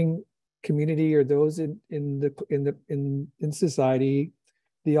giving community or those in society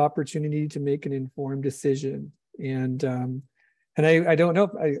the opportunity to make an informed decision. And I don't know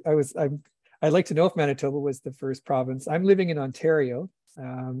if I'd like to know if Manitoba was the first province. I'm living in Ontario,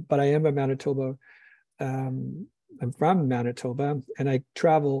 but I am a Manitoba. I'm from Manitoba, and I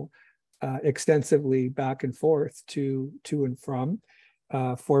travel extensively back and forth to and from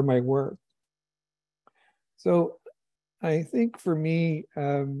for my work. So I think for me,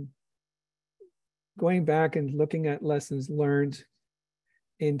 going back and looking at lessons learned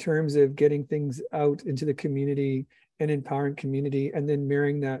in terms of getting things out into the community and empowering community, and then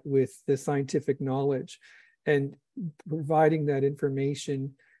marrying that with the scientific knowledge and providing that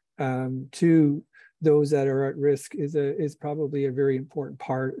information to those that are at risk is probably a very important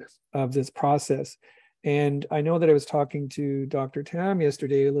part of this process. And I know that I was talking to Dr. Tam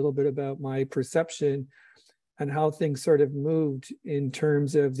yesterday a little bit about my perception and how things sort of moved in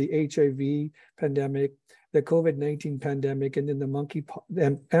terms of the HIV pandemic, the COVID-19 pandemic, and then the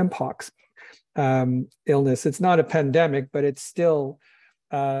Monkeypox illness. It's not a pandemic, but it's still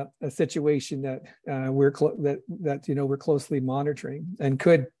a situation that we're closely monitoring and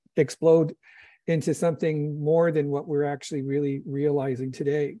could explode into something more than what we're actually really realizing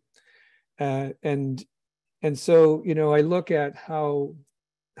today. And so, I look at how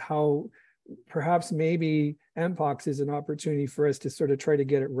perhaps maybe Mpox is an opportunity for us to sort of try to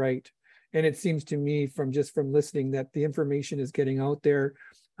get it right. And it seems to me from listening that the information is getting out there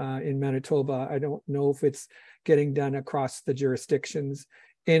in Manitoba. I don't know if it's getting done across the jurisdictions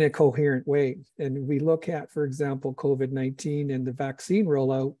in a coherent way. And we look at, for example, COVID-19 and the vaccine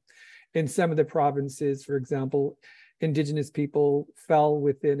rollout in some of the provinces. For example, Indigenous people fell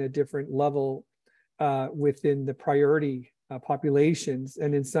within a different level within the priority populations.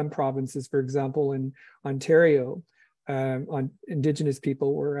 And in some provinces, for example, in Ontario, Indigenous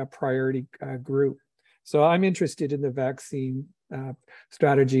people were a priority group. So I'm interested in the vaccine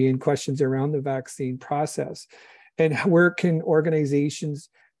strategy and questions around the vaccine process. And where can organizations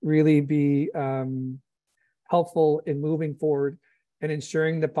really be helpful in moving forward and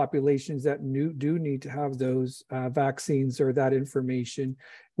ensuring the populations that do need to have those vaccines or that information,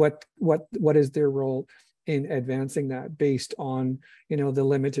 what is their role in advancing that based on the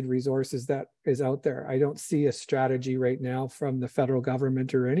limited resources that is out there. I don't see a strategy right now from the federal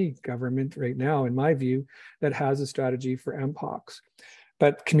government or any government right now, in my view, that has a strategy for Mpox.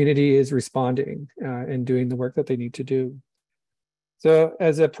 But community is responding and doing the work that they need to do. So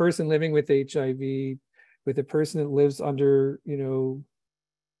as a person living with HIV, with a person that lives under,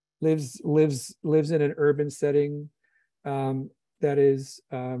 lives in an urban setting that is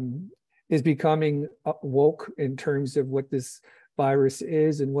becoming woke in terms of what this virus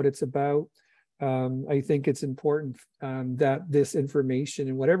is and what it's about. I think it's important that this information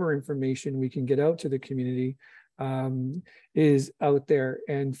and whatever information we can get out to the community is out there.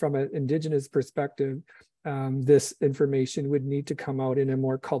 And from an Indigenous perspective, this information would need to come out in a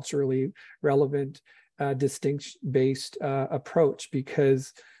more culturally relevant, distinction-based approach,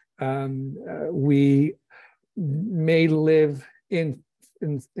 because we may live in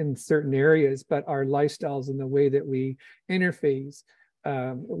certain areas, but our lifestyles and the way that we interface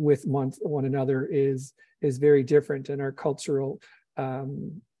with one another is very different, and our cultural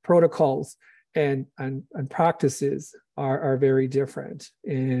protocols and practices are very different.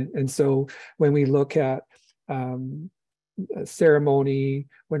 And so when we look at ceremony,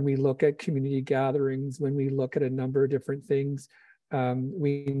 when we look at community gatherings, when we look at a number of different things,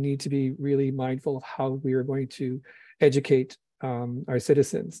 we need to be really mindful of how we are going to educate our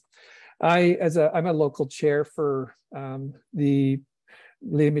citizens. I'm a local chair for the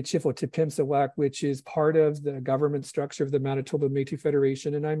Michif Otipemisiwak, which is part of the government structure of the Manitoba Métis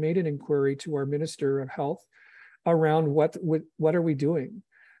Federation, and I made an inquiry to our Minister of Health around what are we doing.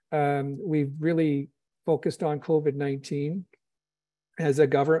 We've really focused on COVID-19 as the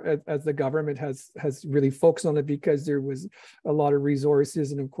government has really focused on it because there was a lot of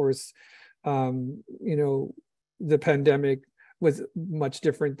resources, and of course, the pandemic was much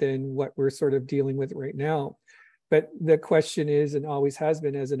different than what we're sort of dealing with right now. But the question is, and always has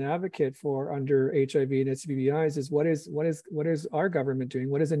been as an advocate for under HIV and STBBIs, is what is our government doing?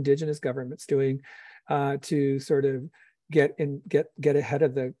 What is Indigenous governments doing to sort of get ahead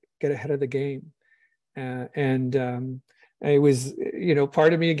of the game? I was,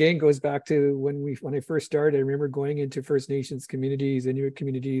 part of me again goes back to when I first started. I remember going into First Nations communities, Inuit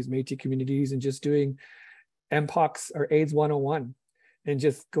communities, Métis communities, and just doing MPOX or AIDS 101, and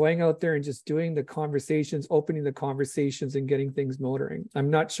just going out there and just doing the conversations, opening the conversations and getting things motoring. I'm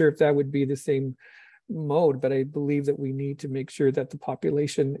not sure if that would be the same mode, but I believe that we need to make sure that the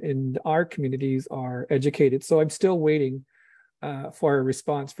population in our communities are educated. So I'm still waiting for a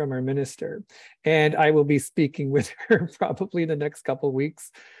response from our minister. And I will be speaking with her probably in the next couple of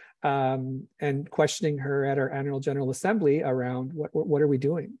weeks and questioning her at our annual General Assembly around what are we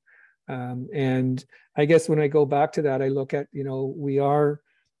doing? And I guess when I go back to that, I look at, we are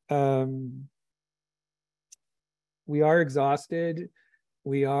exhausted.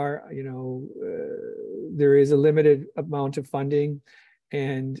 We are, there is a limited amount of funding,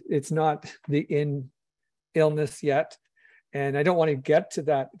 and it's not the in illness yet. And I don't want to get to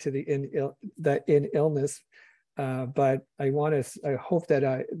that, to the in illness, but I hope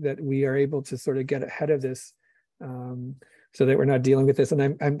that we are able to sort of get ahead of this, so that we're not dealing with this.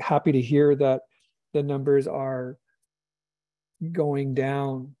 And I'm happy to hear that the numbers are going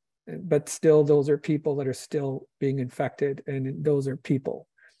down, but still those are people that are still being infected, and those are people.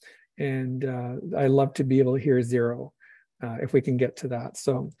 And I love to be able to hear zero if we can get to that.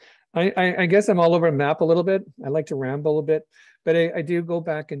 So I guess I'm all over the map a little bit. I like to ramble a bit, but I do go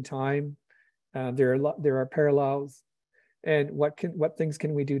back in time. There are parallels, and what things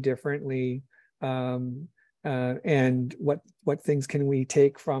can we do differently? And what things can we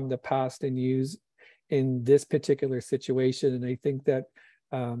take from the past and use in this particular situation? And I think that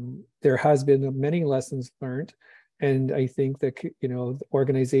there has been many lessons learned, and I think that the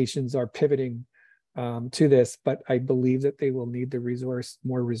organizations are pivoting to this, but I believe that they will need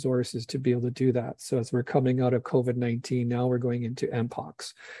more resources to be able to do that. So as we're coming out of COVID-19, now we're going into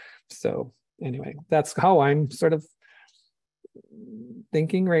MPOX. So anyway, that's how I'm sort of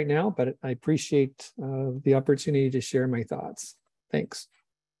thinking right now, but I appreciate the opportunity to share my thoughts. Thanks.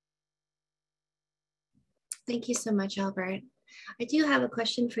 Thank you so much, Albert. I do have a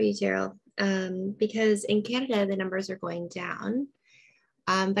question for you, Darrell, because in Canada, the numbers are going down.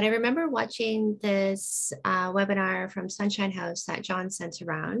 But I remember watching this webinar from Sunshine House that John sent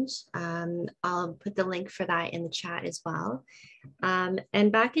around. I'll put the link for that in the chat as well.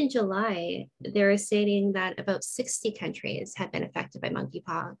 And back in July, they were stating that about 60 countries had been affected by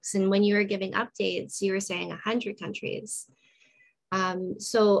monkeypox. And when you were giving updates, you were saying 100 countries.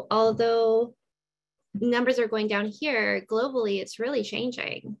 So although numbers are going down here, globally, it's really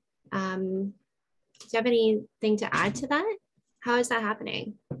changing. Do you have anything to add to that? How is that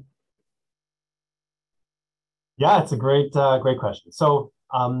happening? Yeah, it's a great question. So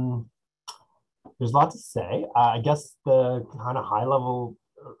there's a lot to say. I guess the kind of high level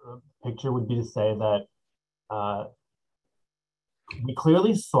picture would be to say that we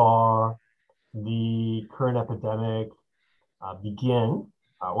clearly saw the current epidemic begin,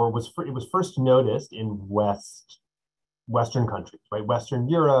 or it was first noticed in Western countries, right? Western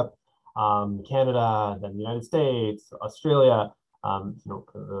Europe, Canada, then the United States, Australia,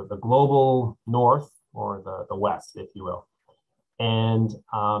 the global north, or the West, if you will. And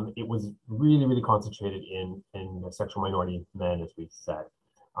it was really, really concentrated in the sexual minority men, as we said.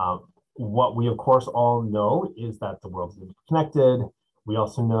 What we, of course, all know is that the world is connected. We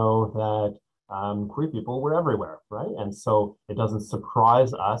also know that queer people were everywhere, right? And so it doesn't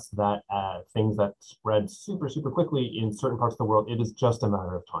surprise us that things that spread super, super quickly in certain parts of the world, it is just a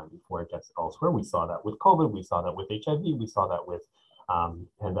matter of time before it gets elsewhere. We saw that with COVID, we saw that with HIV, we saw that with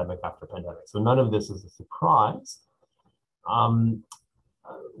pandemic after pandemic. So none of this is a surprise.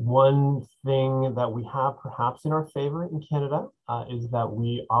 One thing that we have perhaps in our favor in Canada is that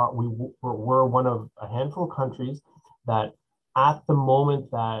we're one of a handful of countries that at the moment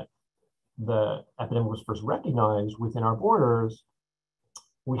that the epidemic was first recognized within our borders,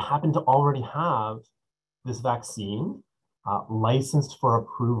 we happen to already have this vaccine licensed for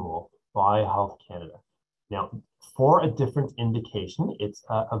approval by Health Canada. Now, for a different indication, it's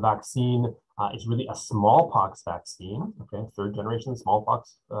a vaccine, it's really a smallpox vaccine, okay, third generation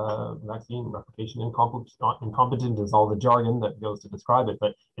smallpox vaccine. Replication incompetent is all the jargon that goes to describe it,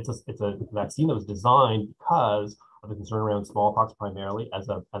 but it's a vaccine that was designed because of the concern around smallpox primarily as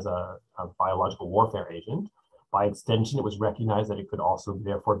a biological warfare agent. By extension, it was recognized that it could also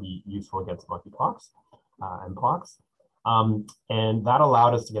therefore be useful against monkeypox and pox. And that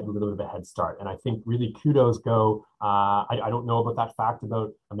allowed us to get a little bit of a head start. And I think really kudos go, I don't know about that fact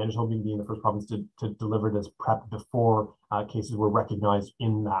about Manitoba being the first province to deliver this PrEP before cases were recognized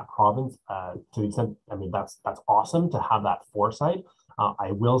in that province. To the extent, I mean, that's awesome to have that foresight.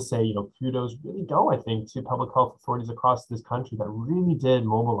 I will say, you know, kudos really go, I think, to public health authorities across this country that really did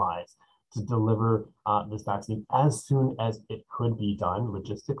mobilize to deliver this vaccine as soon as it could be done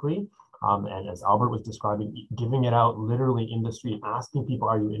logistically. And as Albert was describing, giving it out literally in the street, asking people,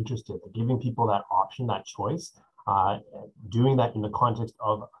 are you interested? Giving people that option, that choice, doing that in the context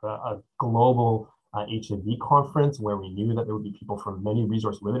of a global HIV conference where we knew that there would be people from many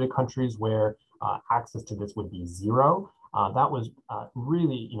resource limited countries where access to this would be zero. That was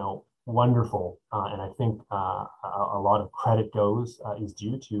really, you know, wonderful. And I think a lot of credit is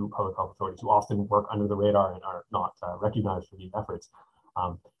due to public health authorities who often work under the radar and are not recognized for these efforts.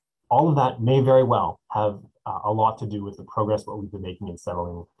 All of that may very well have a lot to do with the progress what we've been making in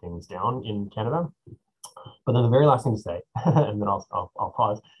settling things down in Canada. But then the very last thing to say, and then I'll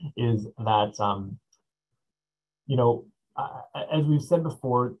pause, is that you know, as we've said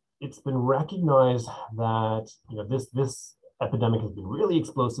before, it's been recognized that, you know, this epidemic has been really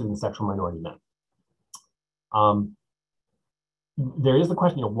explosive in sexual minority men. There is the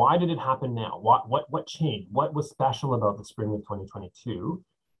question, you know, why did it happen now? What changed? What was special about the spring of 2022?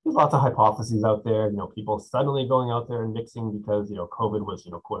 There's lots of hypotheses out there, you know, people suddenly going out there and mixing because, you know, COVID was,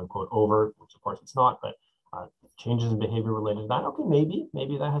 you know, quote unquote over, which of course it's not, but changes in behavior related to that. Okay, maybe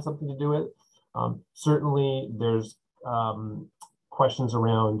that has something to do with it. Certainly there's questions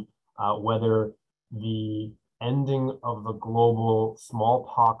around whether the ending of the global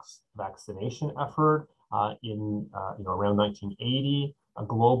smallpox vaccination effort in you know, around 1980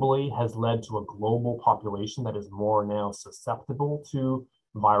 globally has led to a global population that is more now susceptible to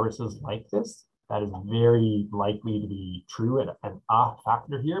viruses like this. That is very likely to be true and a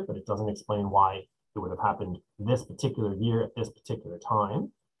factor here, but it doesn't explain why it would have happened this particular year at this particular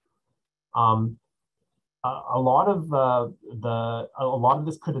time. A lot of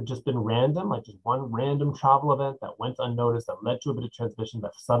this could have just been random, like just one random travel event that went unnoticed that led to a bit of transmission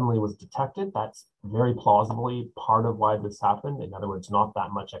that suddenly was detected. That's very plausibly part of why this happened. In other words, not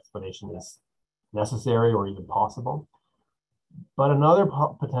that much explanation is necessary or even possible. But another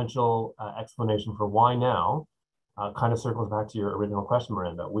potential explanation for why now kind of circles back to your original question,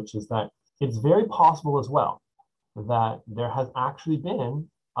 Miranda, which is that it's very possible as well that there has actually been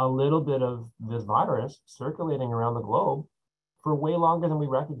a little bit of this virus circulating around the globe for way longer than we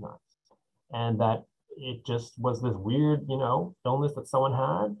recognize. And that it just was this weird, you know, illness that someone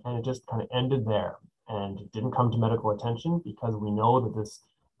had, and it just kind of ended there and didn't come to medical attention because we know that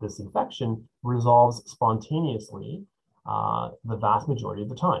this infection resolves spontaneously the vast majority of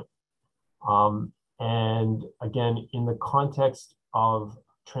the time. And again, in the context of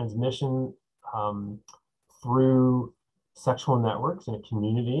transmission through sexual networks in a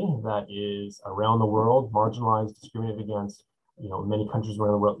community that is around the world, marginalized, discriminated against, you know, in many countries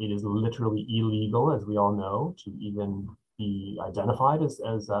around the world, it is literally illegal, as we all know, to even be identified as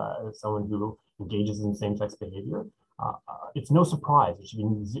someone who engages in same-sex behavior. It's no surprise, it should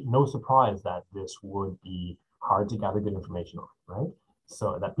be no surprise that this would be hard to gather good information on, right?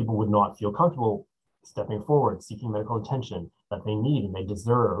 So that people would not feel comfortable stepping forward, seeking medical attention that they need and they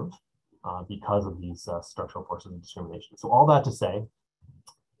deserve because of these structural forces of discrimination. So all that to say,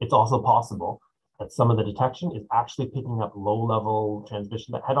 it's also possible that some of the detection is actually picking up low-level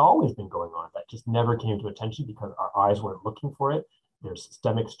transmission that had always been going on, that just never came to attention because our eyes weren't looking for it. There's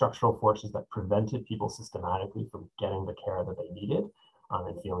systemic structural forces that prevented people systematically from getting the care that they needed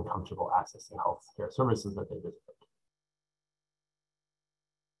and feeling comfortable accessing health care services that they visited.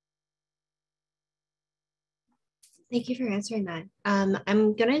 Thank you for answering that.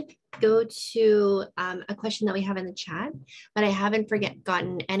 I'm going to go to a question that we have in the chat, but I haven't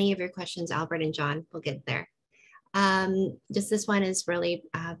gotten any of your questions, Albert and John. We'll get there. Just this one is really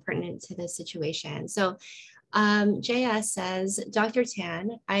pertinent to this situation. So JS says, Dr.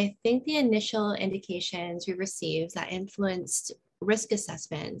 Tan, I think the initial indications we received that influenced risk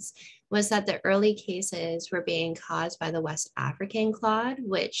assessments was that the early cases were being caused by the West African clade,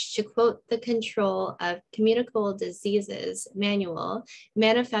 which, to quote the Control of Communicable Diseases Manual,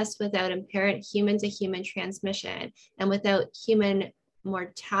 manifests without apparent human-to-human transmission and without human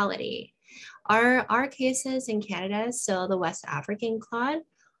mortality. Are our cases in Canada still the West African clade?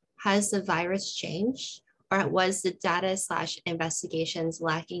 Has the virus changed? Or was the data/investigations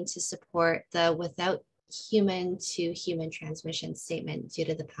lacking to support the without human-to-human transmission statement due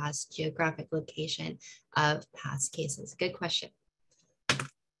to the past geographic location of past cases? Good question.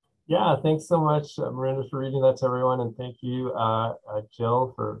 Yeah, thanks so much, Miranda, for reading that to everyone. And thank you,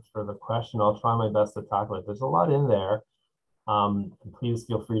 Jill, for the question. I'll try my best to tackle it. There's a lot in there. Please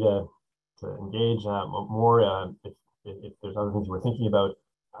feel free to engage more if there's other things you were thinking about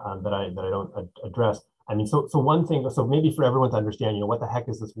that I don't address. I mean, so one thing, so maybe for everyone to understand, what the heck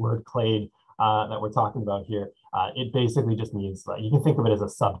is this word clade that we're talking about here? It basically just means, you can think of it as a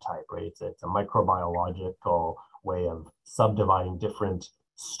subtype, right? It's a microbiological way of subdividing different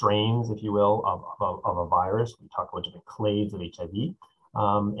strains, if you will, of a virus. We talk about different clades of HIV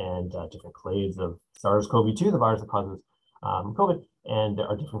and different clades of SARS-CoV-2, the virus that causes COVID, and there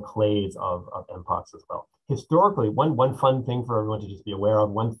are different clades of Mpox as well. Historically, one fun thing for everyone to just be aware of,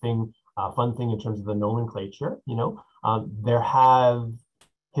 one thing, fun thing in terms of the nomenclature, there have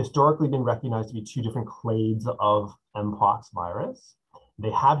historically been recognized to be two different clades of Mpox virus. They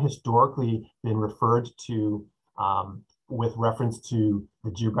have historically been referred to with reference to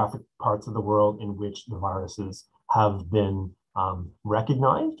the geographic parts of the world in which the viruses have been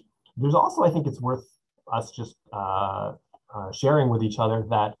recognized. There's also, I think it's worth us just sharing with each other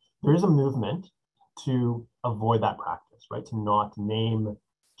that there is a movement to avoid that practice, right? To not name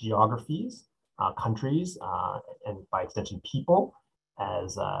geographies, countries, and by extension people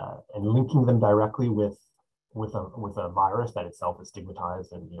as and linking them directly with a virus that itself is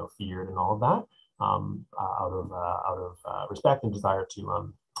stigmatized and feared and all of that, out of respect and desire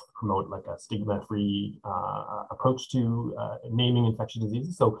to promote like a stigma-free approach to naming infectious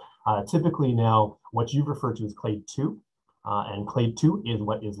diseases. So typically now, what you've referred to as clade 2, and clade 2 is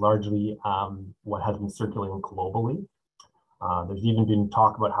what is largely what has been circulating globally. There's even been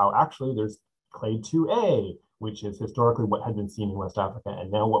talk about how actually there's clade 2A, which is historically what had been seen in West Africa, and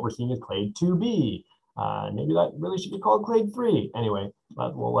now what we're seeing is clade 2B. Maybe that really should be called clade 3. Anyway,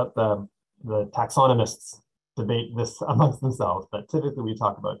 we'll let the taxonomists debate this amongst themselves, but typically we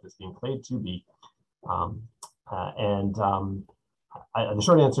talk about this being clade 2B. The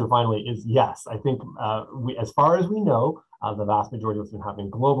short answer finally is yes. I think as far as we know, the vast majority of what's been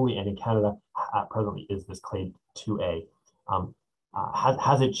happening globally and in Canada presently is this clade 2A.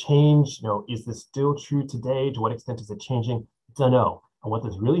 Has it changed? Is this still true today? To what extent is it changing? Don't know. And what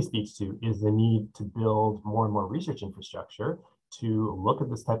this really speaks to is the need to build more and more research infrastructure to look at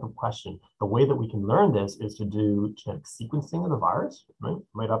this type of question. The way that we can learn this is to do genetic sequencing of the virus,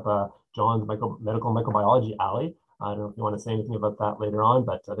 right up John's medical microbiology alley. I don't know if you want to say anything about that later on,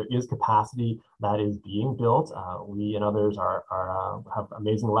 but there is capacity that is being built. We and others have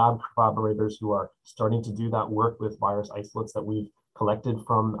amazing lab collaborators who are starting to do that work with virus isolates that we've collected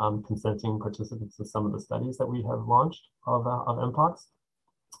from consenting participants in some of the studies that we have launched of Mpox.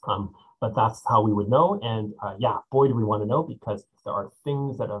 But that's how we would know. And yeah, boy, do we want to know, because there are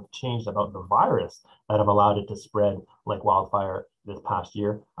things that have changed about the virus that have allowed it to spread like wildfire this past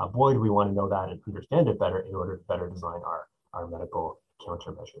year. Boy, do we want to know that and understand it better in order to better design our medical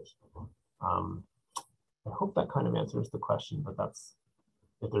countermeasures. I hope that kind of answers the question, but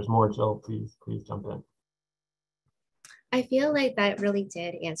if there's more, Jill, please jump in. I feel like that really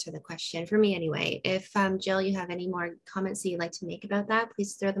did answer the question for me anyway. If Jill, you have any more comments that you'd like to make about that,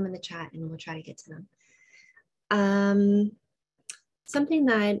 please throw them in the chat and we'll try to get to them. Something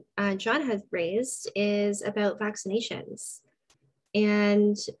that John has raised is about vaccinations.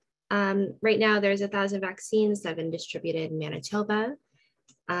 And right now there's 1,000 vaccines that have been distributed in Manitoba.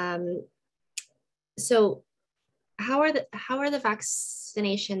 So how are the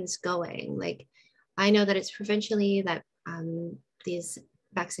vaccinations going? Like, I know that it's provincially that these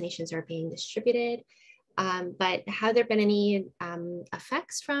vaccinations are being distributed, but have there been any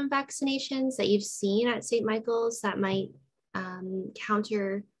effects from vaccinations that you've seen at St. Michael's that might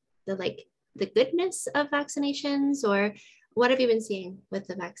counter the goodness of vaccinations, or what have you been seeing with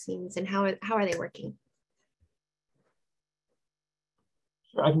the vaccines and how are they working?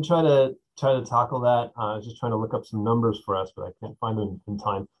 Sure, I can try to tackle that. I was just trying to look up some numbers for us, but I can't find them in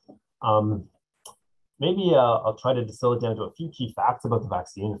time. Maybe I'll try to distill it down to a few key facts about the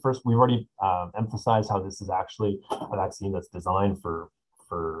vaccine. First, we've already emphasized how this is actually a vaccine that's designed for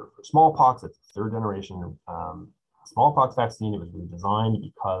smallpox. It's a third generation smallpox vaccine. It was really designed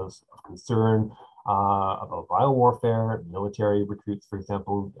because of concern about biowarfare, military recruits, for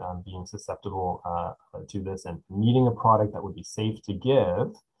example, being susceptible to this, and needing a product that would be safe to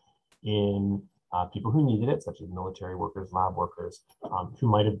give in people who needed it, such as military workers, lab workers, who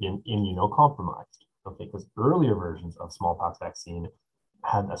might have been immunocompromised. Okay, because earlier versions of smallpox vaccine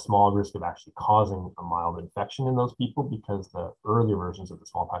had a small risk of actually causing a mild infection in those people, because the earlier versions of the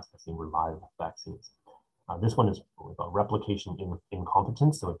smallpox vaccine were live vaccines. This one is replication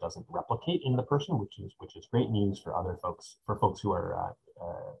incompetence, so it doesn't replicate in the person, which is great news for other folks, who are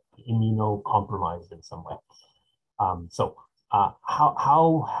immunocompromised in some way.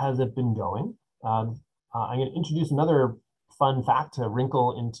 How has it been going? I'm going to introduce another fun fact to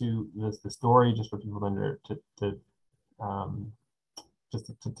wrinkle into the story, just for people to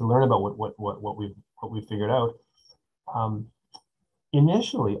learn about what we've figured out.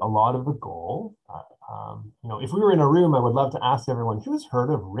 Initially, a lot of the goal, if we were in a room, I would love to ask everyone who's heard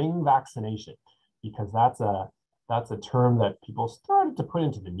of ring vaccination, because that's a term that people started to put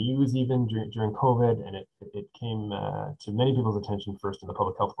into the news even during COVID, and it came to many people's attention first in the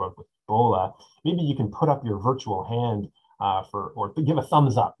public health world with Ebola. Maybe you can put up your virtual hand or give a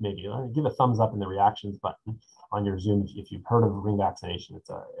thumbs up, maybe. Give a thumbs up in the reactions button on your Zoom if you've heard of ring vaccination.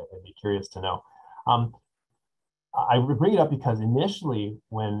 I'd be curious to know. I bring it up because initially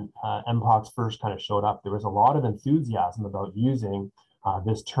when Mpox first kind of showed up, there was a lot of enthusiasm about using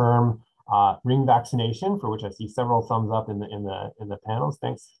this term ring vaccination, for which I see several thumbs up in the panels.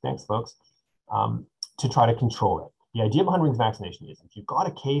 Thanks, folks. To try to control it. The idea behind ring vaccination is if you've got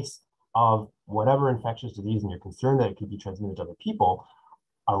a case of whatever infectious disease and you're concerned that it could be transmitted to other people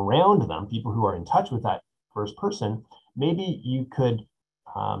around them, people who are in touch with that first person, maybe you could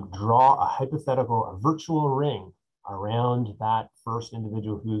draw a virtual ring around that first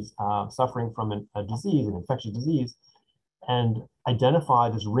individual who's suffering from a disease, an infectious disease, and identify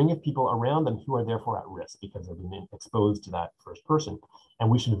this ring of people around them who are therefore at risk because they've been exposed to that first person. And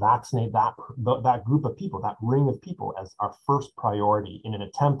we should vaccinate that group of people, that ring of people, as our first priority in an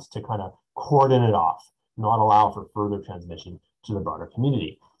attempt to kind of cordon it off, not allow for further transmission to the broader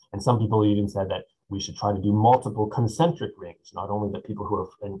community. And some people even said that we should try to do multiple concentric rings, not only the people who are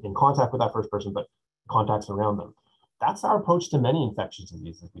in contact with that first person, but contacts around them. That's our approach to many infectious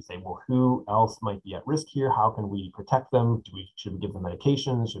diseases. We say, well, who else might be at risk here? How can we protect them? Should we give them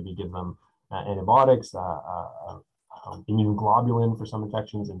medications? Should we give them antibiotics, immunoglobulin for some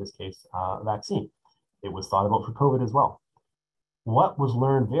infections, in this case, vaccine? It was thought about for COVID as well. What was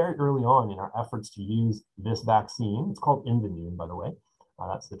learned very early on in our efforts to use this vaccine, it's called Imvamune, by the way.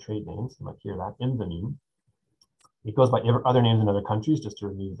 That's the trade name, so you might hear that, Imvamune. It goes by other names in other countries, just to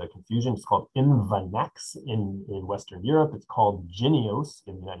remove the confusion. It's called Imvanex in Western Europe. It's called Jynneos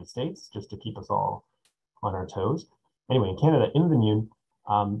in the United States, just to keep us all on our toes. Anyway, in Canada, Imvamune,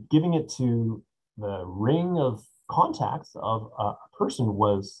 giving it to the ring of contacts of a person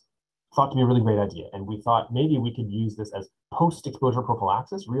was thought to be a really great idea. And we thought maybe we could use this as post-exposure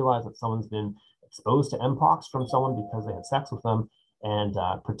prophylaxis, realize that someone's been exposed to Mpox from someone because they had sex with them, and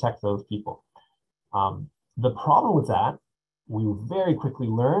protect those people. The problem with that, we very quickly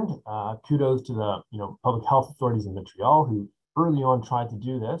learned, kudos to the public health authorities in Montreal, who early on tried to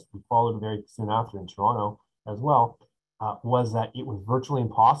do this. We followed very soon after in Toronto as well, was that it was virtually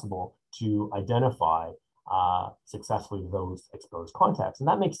impossible to identify successfully those exposed contacts. And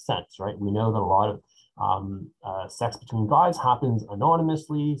that makes sense, right? We know that a lot of sex between guys happens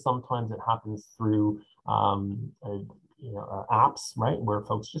anonymously. Sometimes it happens through apps, right, where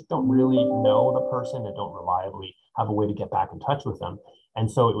folks just don't really know the person and don't reliably have a way to get back in touch with them.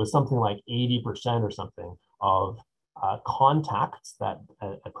 And so it was something like 80% or something of contacts that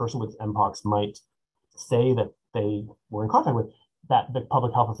a person with Mpox might say that they were in contact with, that the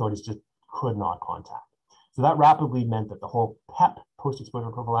public health authorities just could not contact. So that rapidly meant that the whole PEP,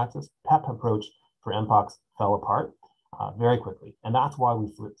 post-exposure prophylaxis, PEP approach for Mpox fell apart very quickly. And that's why we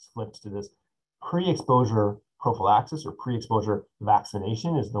flipped to this pre-exposure prophylaxis, or pre-exposure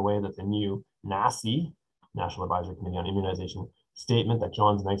vaccination, is the way that the new NACI, National Advisory Committee on Immunization, statement that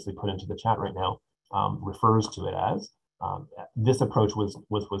John's nicely put into the chat right now refers to it as. This approach was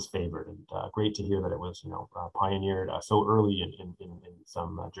favored, and great to hear that it was pioneered so early in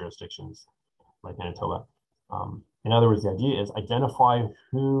some jurisdictions like Manitoba. In other words, the idea is identify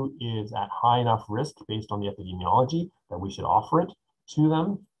who is at high enough risk based on the epidemiology that we should offer it to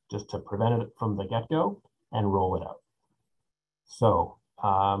them just to prevent it from the get-go, and roll it out. So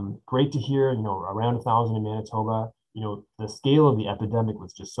great to hear, around 1,000 in Manitoba. The scale of the epidemic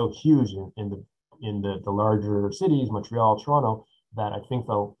was just so huge in the larger cities, Montreal, Toronto, that I think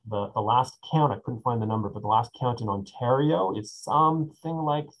the last count, I couldn't find the number, but the last count in Ontario is something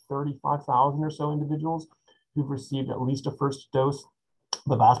like 35,000 or so individuals who've received at least a first dose.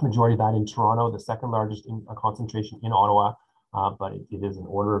 The vast majority of that in Toronto, the second largest concentration in Ottawa, but it is an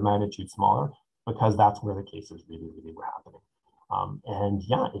order of magnitude smaller, because that's where the cases really were happening. And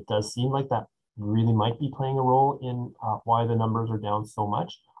yeah, it does seem like that really might be playing a role in why the numbers are down so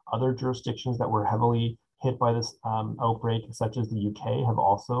much. Other jurisdictions that were heavily hit by this outbreak, such as the UK, have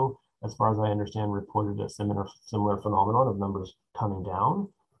also as far as I understand, reported a similar phenomenon of numbers coming down.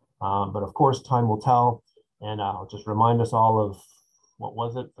 But of course, time will tell. And I'll just remind us all of, what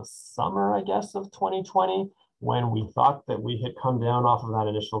was it, the summer, I guess, of 2020, when we thought that we had come down off of that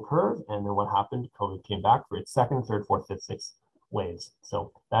initial curve. And then what happened? COVID came back for its second, third, fourth, fifth, sixth waves.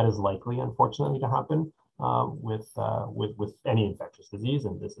 So that is likely, unfortunately, to happen with any infectious disease,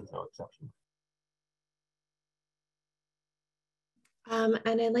 and this is no exception. And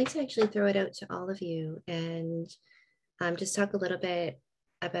I'd like to actually throw it out to all of you and just talk a little bit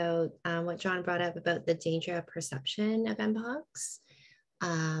about what John brought up about the danger of perception of Mpox.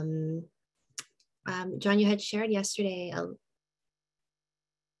 John, you had shared yesterday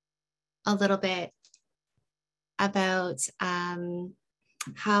a little bit about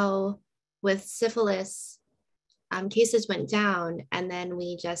how with syphilis, cases went down and then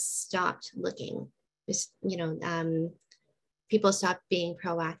we just stopped looking. Just, people stopped being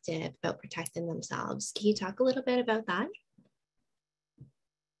proactive about protecting themselves. Can you talk a little bit about that?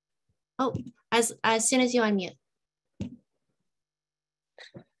 Oh, as soon as you unmute.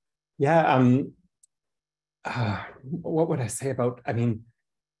 Yeah, what would I say about,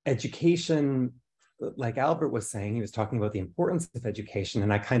 education, like Albert was saying, he was talking about the importance of education,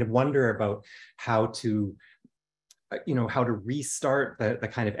 and I kind of wonder about how to, how to restart the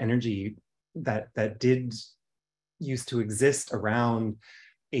kind of energy that did used to exist around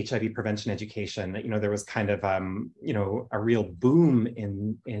HIV prevention education. There was kind of, a real boom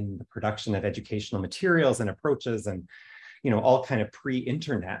in the production of educational materials and approaches, and, all kind of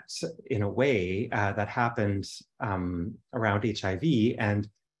pre-internet in a way that happened around HIV. And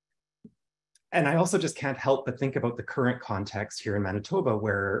I also just can't help but think about the current context here in Manitoba,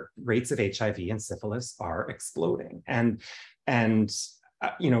 where rates of HIV and syphilis are exploding. And it's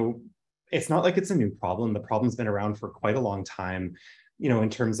not like it's a new problem. The problem's been around for quite a long time, in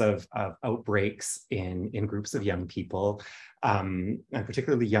terms of outbreaks in groups of young people, and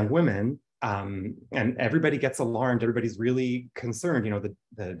particularly young women. And everybody gets alarmed. Everybody's really concerned.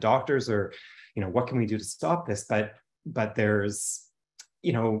 The doctors are, what can we do to stop this? But there's,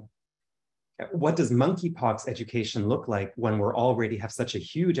 what does monkeypox education look like when we're already have such a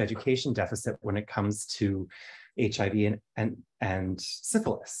huge education deficit when it comes to HIV and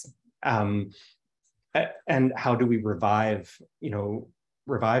syphilis? And how do we revive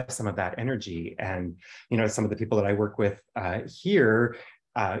some of that energy? And, some of the people that I work with here,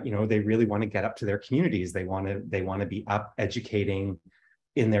 they really want to get up to their communities. They want to be up educating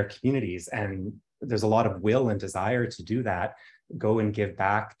in their communities. And there's a lot of will and desire to do that, go and give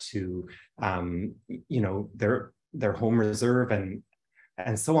back to, their home reserve and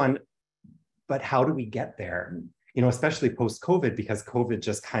so on. But how do we get there? Especially post-COVID, because COVID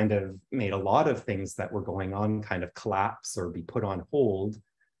just kind of made a lot of things that were going on kind of collapse or be put on hold.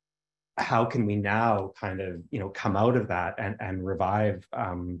 How can we now kind of, come out of that and revive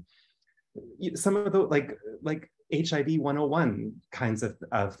some of the like HIV 101 kinds of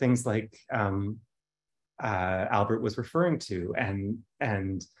things like Albert was referring to. And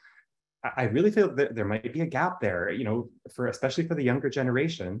I really feel that there might be a gap there, especially for the younger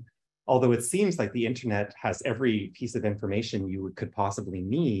generation. Although it seems like the internet has every piece of information you could possibly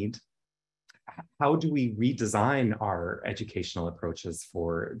need, how do we redesign our educational approaches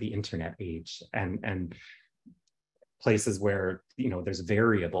for the internet age and places where, there's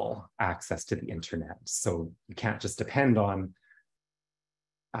variable access to the internet? So you can't just depend on,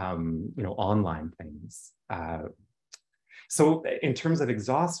 online things. So in terms of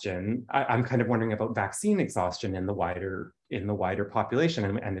exhaustion, I'm kind of wondering about vaccine exhaustion in the wider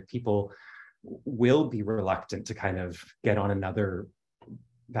population, and if people will be reluctant to kind of get on another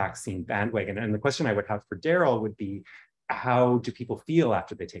vaccine bandwagon. And the question I would have for Darrell would be, how do people feel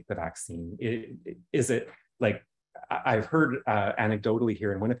after they take the vaccine? Is it like, I've heard anecdotally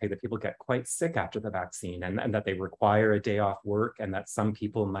here in Winnipeg that people get quite sick after the vaccine, and that they require a day off work, and that some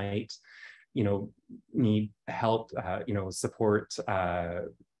people might need help, support,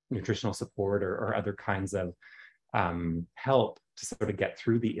 nutritional support or other kinds of help to sort of get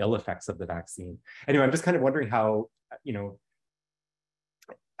through the ill effects of the vaccine. Anyway, I'm just kind of wondering how,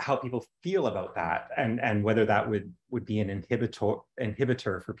 how people feel about that, and whether that would be an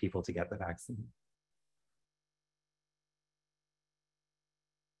inhibitor for people to get the vaccine.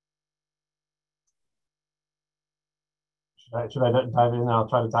 Should I dive in and I'll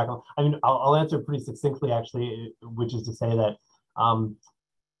try to tackle? I'll answer pretty succinctly, actually, which is to say that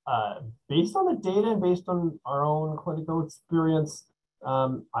based on the data and based on our own clinical experience,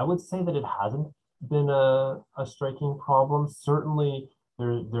 I would say that it hasn't been a striking problem. Certainly,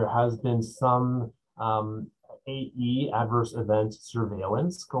 there has been some AE, adverse event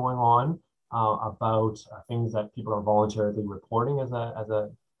surveillance going on about things that people are voluntarily reporting as a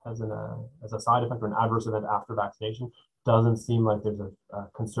side effect or an adverse event after vaccination. Doesn't seem like there's a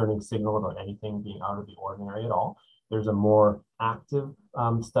concerning signal about anything being out of the ordinary at all. There's a more active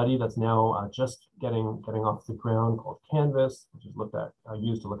study that's now just getting off the ground called Canvas, which is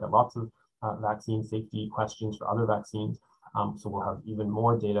used to look at lots of vaccine safety questions for other vaccines. So we'll have even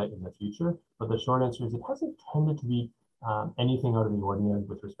more data in the future. But the short answer is it hasn't tended to be anything out of the ordinary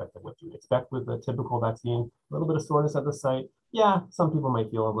with respect to what you would expect with a typical vaccine. A little bit of soreness at the site. Yeah, some people might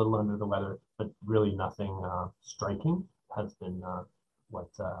feel a little under the weather, but really nothing striking has been what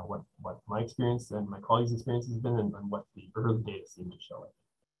my experience and my colleagues' experience has been, and what the early data seem to show it.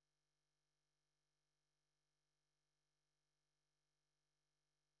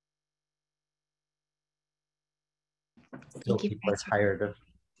 Still, people are tired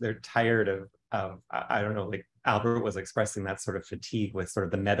of I don't know, like Albert was expressing that sort of fatigue with sort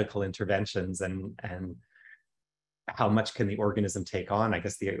of the medical interventions and how much can the organism take on? I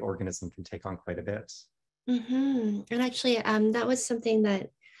guess the organism can take on quite a bit. And actually, that was a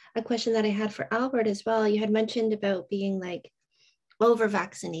question that I had for Albert as well. You had mentioned about being like over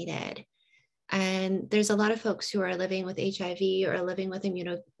vaccinated. And there's a lot of folks who are living with HIV or living with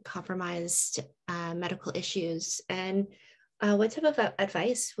immunocompromised medical issues. And what type of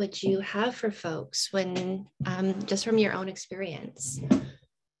advice would you have for folks when, just from your own experience?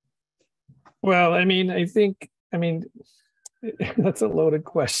 Well, I mean, that's a loaded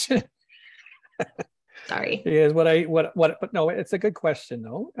question. Sorry. Is but no, it's a good question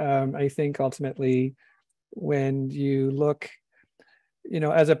though. I think ultimately when you look,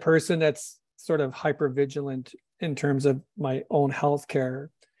 as a person that's sort of hyper vigilant in terms of my own healthcare,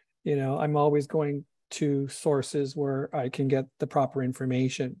 I'm always going to sources where I can get the proper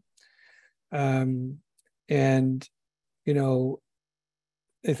information. And,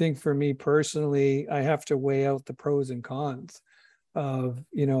 I think for me personally, I have to weigh out the pros and cons of,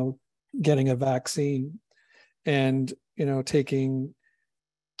 getting a vaccine and,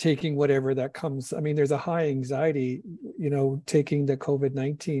 taking whatever that comes. I mean, there's a high anxiety, taking the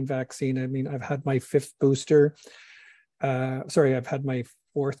COVID-19 vaccine. I mean, I've had my fifth booster. I've had my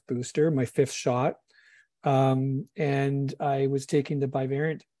fourth booster, my fifth shot. And I was taking the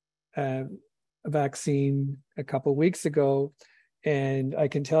bivalent vaccine a couple of weeks ago. And I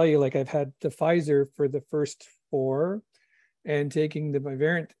can tell you, like, I've had the Pfizer for the first 4 and taking the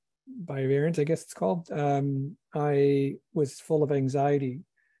bivalent, I guess it's called. I was full of anxiety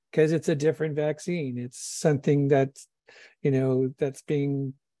because it's a different vaccine. It's something that's, that's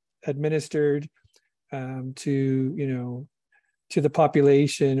being administered to the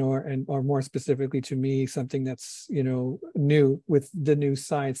population, or more specifically to me, something that's new with the new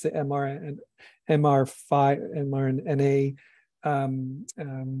science, the mRNA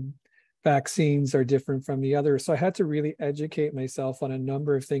vaccines are different from the others. So I had to really educate myself on a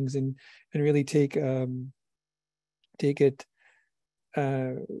number of things and really take it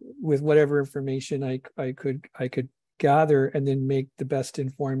with whatever information I could gather, and then make the best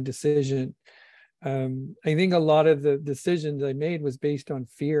informed decision. I think a lot of the decisions I made was based on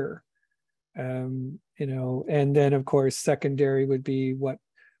fear, and then of course secondary would be what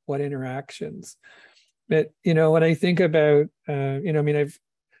interactions. But when I think about,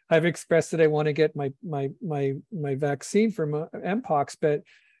 I've expressed that I want to get my vaccine for Mpox, but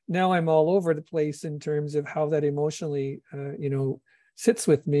now I'm all over the place in terms of how that emotionally, sits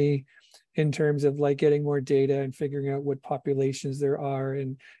with me, in terms of like getting more data and figuring out what populations there are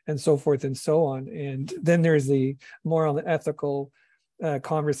and so forth and so on. And then there's the moral and ethical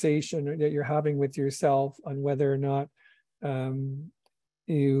conversation that you're having with yourself on whether or not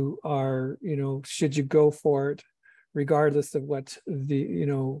you are, should you go for it, regardless of what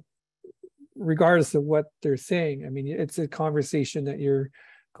regardless of what they're saying. I mean, it's a conversation that you're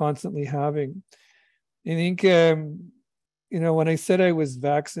constantly having. I think, when I said I was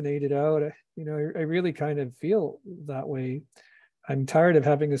vaccinated out, I really kind of feel that way. I'm tired of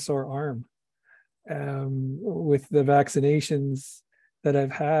having a sore arm with the vaccinations that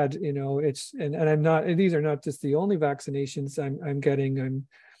I've had. And I'm not, these are not just the only vaccinations I'm getting.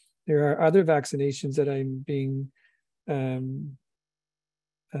 There are other vaccinations that I'm being that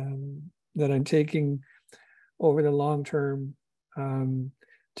I'm taking over the long term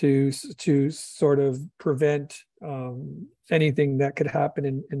to sort of prevent anything that could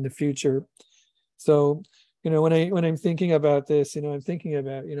happen in the future. So, when I'm thinking about this, I'm thinking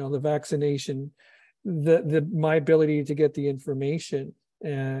about, the vaccination, my ability to get the information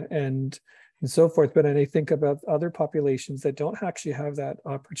and and so forth. But then I think about other populations that don't actually have that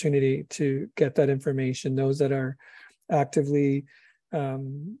opportunity to get that information, those that are actively,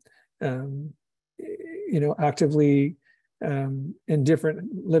 actively living different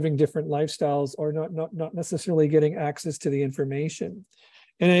lifestyles, or not necessarily getting access to the information.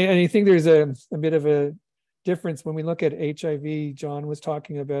 And I think there's a bit of a difference when we look at HIV. John was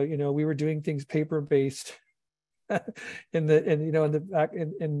talking about, we were doing things paper-based in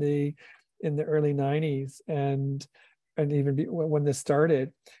the early 90s, and even when this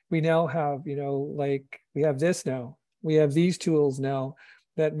started. We now have, we have this now. We have these tools now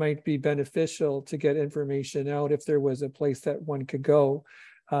that might be beneficial to get information out if there was a place that one could go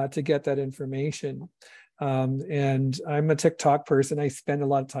to get that information. And I'm a TikTok person. I spend a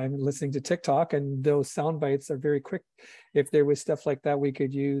lot of time listening to TikTok, and those sound bites are very quick. If there was stuff like that we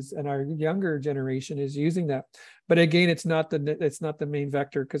could use, and our younger generation is using that. But again, it's not the main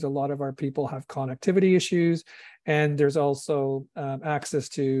vector, because a lot of our people have connectivity issues, and there's also access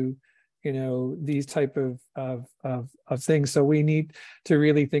to these type of things. So we need to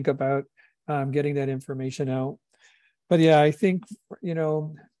really think about getting that information out. But yeah, I think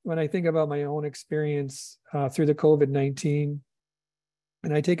when I think about my own experience through the COVID-19,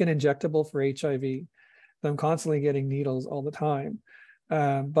 and I take an injectable for HIV, I'm constantly getting needles all the time.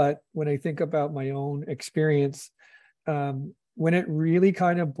 But when I think about my own experience, when it really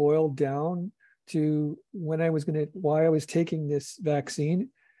kind of boiled down to why I was taking this vaccine,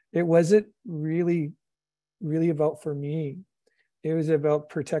 it wasn't really about for me. It was about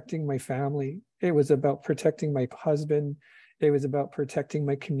protecting my family. It was about protecting my husband. It was about protecting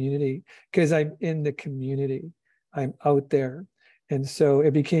my community, because I'm in the community. I'm out there. And so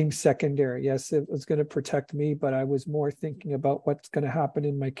it became secondary. Yes, it was going to protect me, but I was more thinking about what's going to happen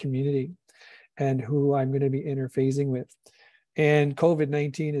in my community and who I'm going to be interfacing with. And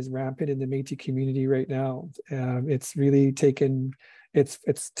COVID-19 is rampant in the Métis community right now. It's really taken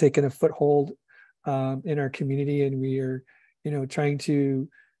a foothold in our community, and we are, trying to.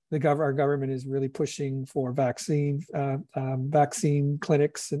 Our government is really pushing for vaccine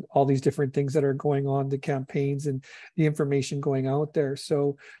clinics and all these different things that are going on, the campaigns and the information going out there.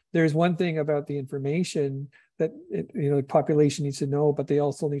 So there's one thing about the information that the population needs to know, but they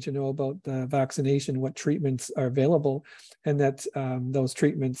also need to know about the vaccination, what treatments are available, and that those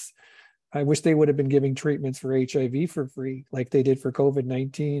treatments. I wish they would have been giving treatments for HIV for free, like they did for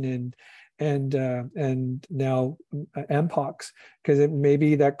COVID-19 and now Mpox, because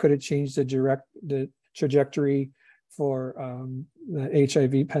maybe that could have changed the trajectory for the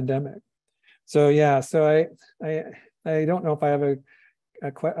HIV pandemic. So yeah, so I don't know if I have an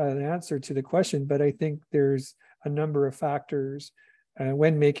answer to the question, but I think there's a number of factors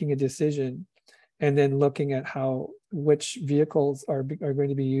when making a decision, and then looking at which vehicles are going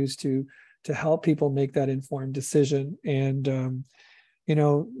to be used to help people make that informed decision. And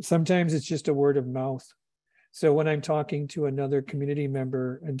sometimes it's just a word of mouth. So when I'm talking to another community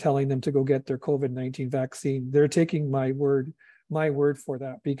member and telling them to go get their COVID-19 vaccine, they're taking my word for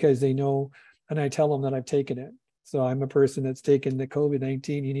that, because they know, and I tell them that I've taken it. So I'm a person that's taken the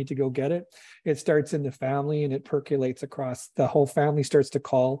COVID-19, you need to go get it. It starts in the family and it percolates across the whole family, starts to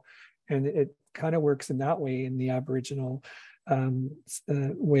call, and it kind of works in that way in the Aboriginal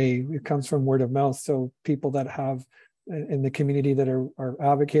way. It comes from word of mouth. So people that have in the community that are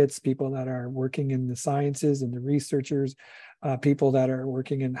advocates, people that are working in the sciences and the researchers, people that are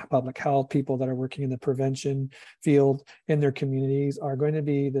working in public health, people that are working in the prevention field in their communities are going to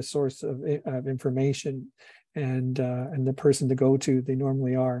be the source of information and the person to go to. They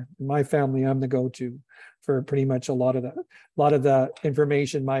normally are. In my family, I'm the go-to for pretty much a lot of the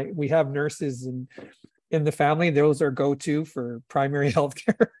information. We have nurses in the family; those are go-to for primary health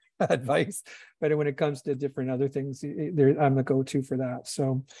care advice. But when it comes to different other things, I'm the go-to for that.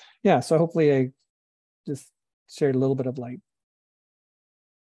 So yeah, so hopefully I just shared a little bit of light.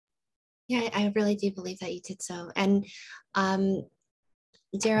 Yeah, I really do believe that you did so. And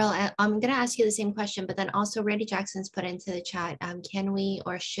Darrell, I'm going to ask you the same question, but then also Randy Jackson's put into the chat, can we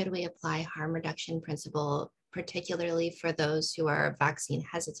or should we apply harm reduction principle, particularly for those who are vaccine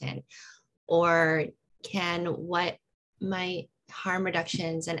hesitant? Or what might harm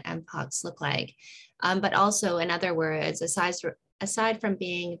reductions and Mpox look like? But also, in other words, aside from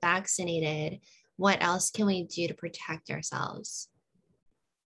being vaccinated, what else can we do to protect ourselves?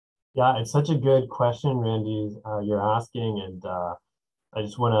 Yeah, it's such a good question, Randy, you're asking, and I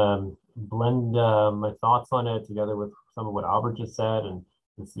just want to blend my thoughts on it together with some of what Albert just said, and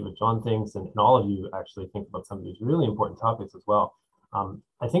see what John thinks, and all of you actually think about some of these really important topics as well.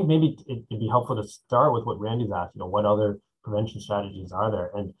 I think maybe it'd be helpful to start with what Randy's asked. What other prevention strategies are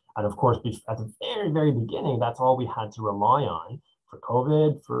there? And And of course, at the very, very beginning, that's all we had to rely on for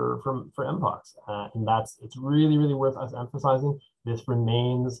COVID, for Mpox. And it's really, really worth us emphasizing. This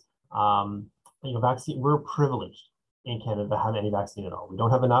remains, vaccine, we're privileged in Canada to have any vaccine at all. We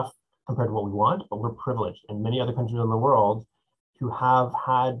don't have enough compared to what we want, but we're privileged. And many other countries in the world who have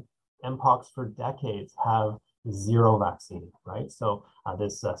had Mpox for decades have zero vaccine, right? So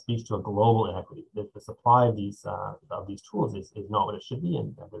this speaks to a global inequity. The supply of these tools is not what it should be,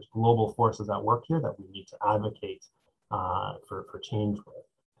 and there's global forces at work here that we need to advocate for change with.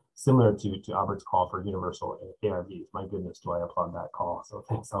 Similar to Albert's call for universal ARVs. My goodness, do I applaud that call. So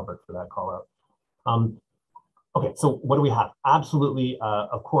thanks, Albert, for that call out. Okay, so what do we have? Absolutely,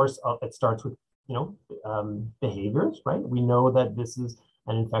 of course, it starts with behaviors, right? We know that this is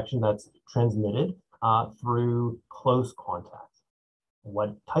an infection that's transmitted through close contact.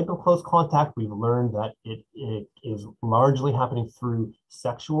 What type of close contact? We've learned that it is largely happening through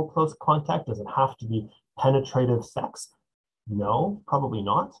sexual close contact. Does it have to be penetrative sex? No, probably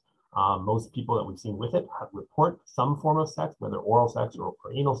not. Most people that we've seen with it report some form of sex, whether oral sex or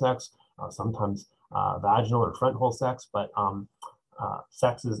anal sex, sometimes vaginal or front hole sex, but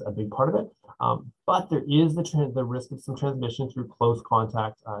sex is a big part of it. But there is the risk of some transmission through close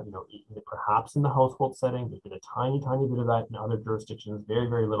contact, perhaps in the household setting. There's been a tiny bit of that in other jurisdictions, very,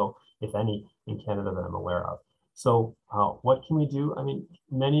 very little, if any, in Canada that I'm aware of. So what can we do? I mean,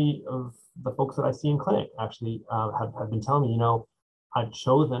 many of the folks that I see in clinic actually have been telling me, I've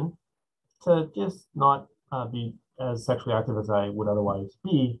chosen to just not be as sexually active as I would otherwise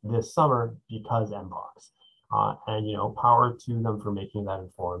be this summer because Mpox. And power to them for making that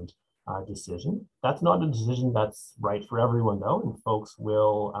informed decision. That's not a decision that's right for everyone, though, and folks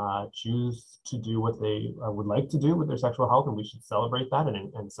will choose to do what they would like to do with their sexual health, and we should celebrate that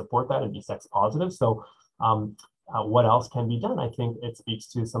and support that and be sex positive. So what else can be done? I think it speaks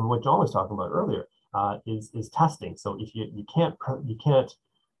to some of what John was talking about earlier, is testing. So if you can't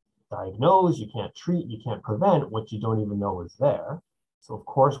diagnose, you can't treat, you can't prevent what you don't even know is there. So of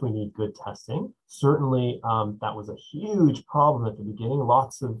course we need good testing. Certainly that was a huge problem at the beginning.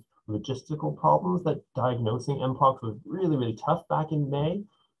 Lots of logistical problems that diagnosing Mpox was really, really tough back in May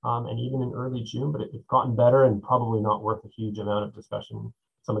and even in early June, but it's gotten better and probably not worth a huge amount of discussion.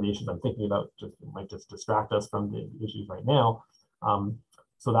 Some of the issues I'm thinking about might just distract us from the issues right now.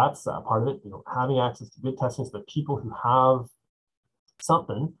 So that's part of it, having access to good testing so that people who have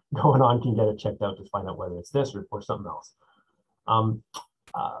something going on can get it checked out to find out whether it's this or something else.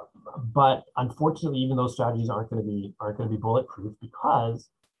 But unfortunately, even those strategies aren't going to be bulletproof, because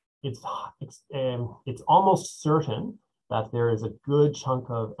it's almost certain that there is a good chunk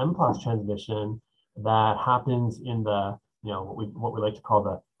of Mpox transmission that happens in the what we like to call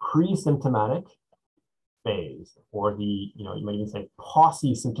the pre-symptomatic phase, or the you might even say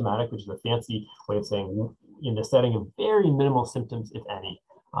posse symptomatic, which is a fancy way of saying in the setting of very minimal symptoms, if any.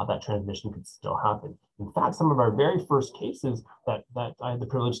 That transmission could still happen. In fact, some of our very first cases that I had the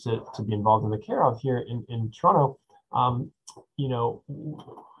privilege to be involved in the care of here in Toronto,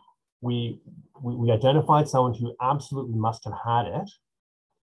 we identified someone who absolutely must have had it,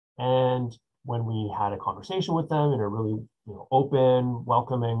 and when we had a conversation with them in a really open,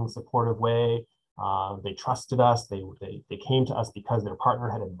 welcoming, supportive way, they trusted us. They came to us because their partner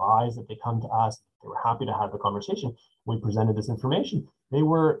had advised that they come to us. They were happy to have the conversation. We presented this information. They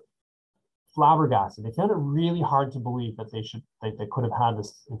were flabbergasted. They found it really hard to believe that they could have had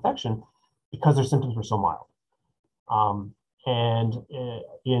this infection because their symptoms were so mild. And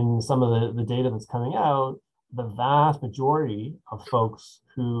in some of the data that's coming out, the vast majority of folks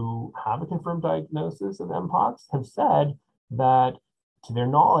who have a confirmed diagnosis of Mpox have said that, to their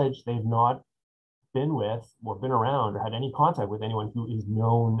knowledge, they've not been with or been around or had any contact with anyone who is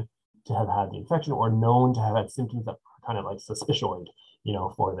known to have had the infection or known to have had symptoms that are kind of like suspicioned,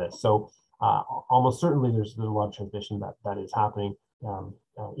 for this. So almost certainly there's a lot of transmission that is happening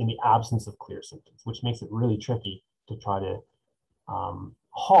in the absence of clear symptoms, which makes it really tricky to try to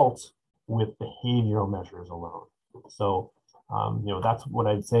halt with behavioral measures alone. So that's what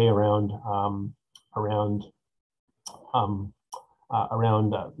I'd say around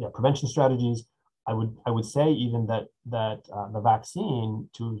prevention strategies. I would say even that the vaccine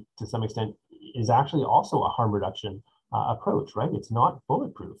to some extent is actually also a harm reduction approach, right? It's not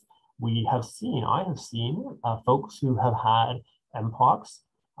bulletproof. I have seen folks who have had Mpox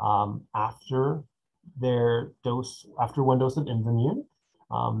after one dose of Imvamune,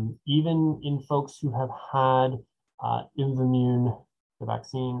 even in folks who have had Imvamune, the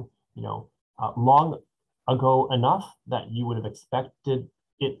vaccine, long ago enough that you would have expected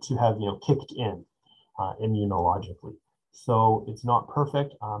it to have kicked in immunologically. So it's not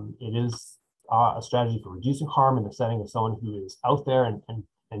perfect. It is a strategy for reducing harm in the setting of someone who is out there and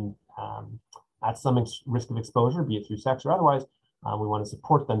at some risk of exposure, be it through sex or otherwise. We want to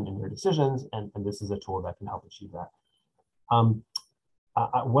support them in their decisions, and this is a tool that can help achieve that. I'm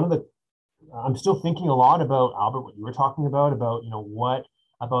still thinking a lot about, Albert, what you were talking about, what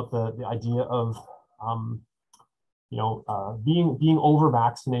about the idea of being over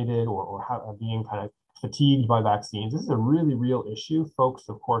vaccinated or being kind of fatigued by vaccines. This is a really real issue. Folks,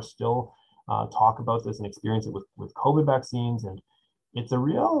 of course, still talk about this and experience it with COVID vaccines, and it's a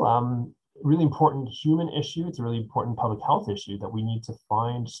real really important human issue. It's a really important public health issue that we need to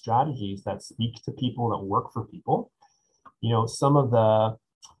find strategies that speak to people, that work for people. Some of the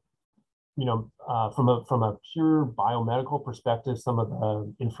from a pure biomedical perspective, some of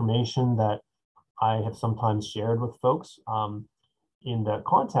the information that I have sometimes shared with folks in that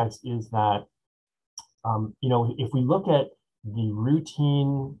context is that, if we look at the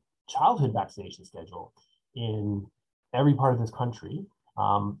routine childhood vaccination schedule in every part of this country,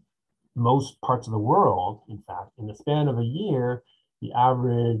 most parts of the world, in fact, in the span of a year, the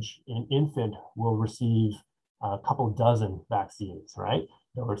average infant will receive a couple dozen vaccines, right?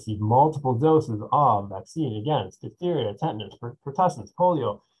 They'll receive multiple doses of vaccine against diphtheria, tetanus, pertussis,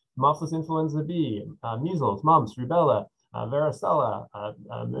 polio, Mumps, influenza B, measles, mumps, rubella, varicella,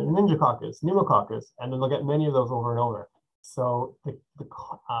 meningococcus, pneumococcus, and then they'll get many of those over and over. So in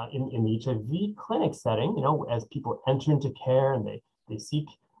the HIV clinic setting, as people enter into care and they seek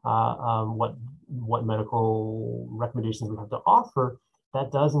what medical recommendations we have to offer,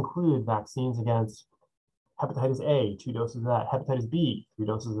 that does include vaccines against hepatitis A, 2 doses of that, hepatitis B, 3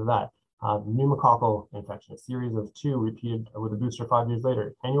 doses of that, pneumococcal infection, a series of 2 repeated with a booster 5 years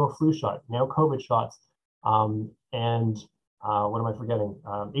later, annual flu shot, now COVID shots, and what am I forgetting?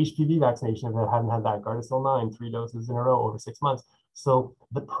 HPV vaccination, if I hadn't had that, Gardasil 9, 3 doses in a row over 6 months. So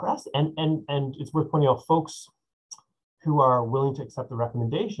the press, and it's worth pointing out, folks who are willing to accept the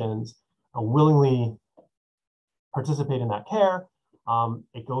recommendations willingly participate in that care.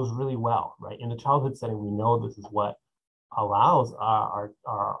 It goes really well, right? In the childhood setting, we know this is what allows our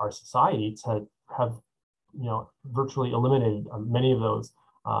society to have, virtually eliminated many of those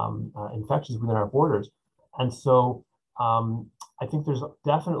infections within our borders. And so I think there's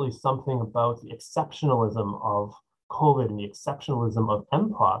definitely something about the exceptionalism of COVID and the exceptionalism of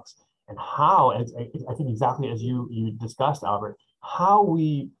Mpox, and how, I think exactly as you discussed, Albert, how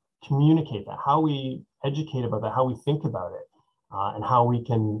we communicate that, how we educate about that, how we think about it, and how we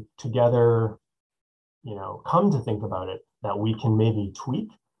can together, come to think about it, that we can maybe tweak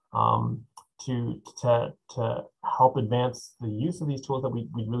to help advance the use of these tools that we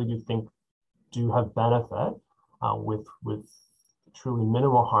really do think do have benefit with truly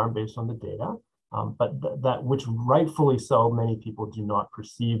minimal harm based on the data, but that which rightfully so many people do not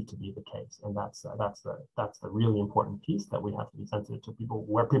perceive to be the case, and that's the really important piece, that we have to be sensitive to people,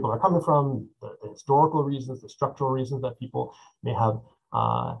 where people are coming from, the historical reasons, the structural reasons that people may have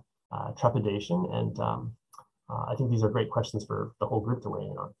trepidation, and I think these are great questions for the whole group to weigh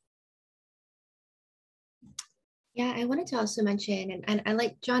in on. Yeah, I wanted to also mention,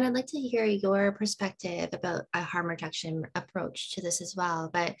 and John, I'd like to hear your perspective about a harm reduction approach to this as well.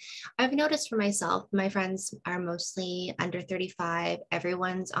 But I've noticed for myself, my friends are mostly under 35.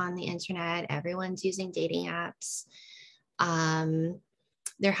 Everyone's on the internet. Everyone's using dating apps.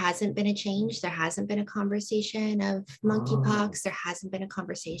 There hasn't been a change. There hasn't been a conversation of monkeypox. There hasn't been a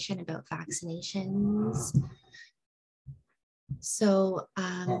conversation about vaccinations. So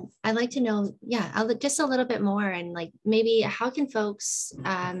I'd like to know, just a little bit more, and maybe how can folks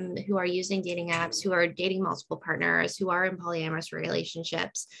who are using dating apps, who are dating multiple partners, who are in polyamorous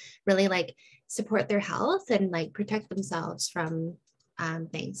relationships, really support their health and protect themselves from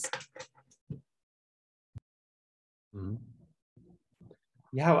things. Mm-hmm.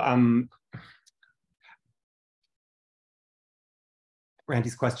 Yeah,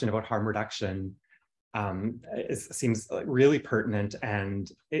 Randy's question about harm reduction seems really pertinent, and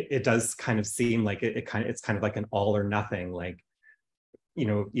it does kind of seem like it's kind of like an all or nothing,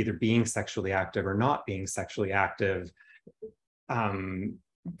 either being sexually active or not being sexually active. And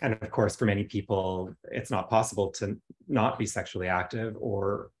of course, for many people, it's not possible to not be sexually active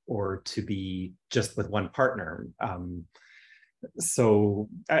or to be just with one partner. So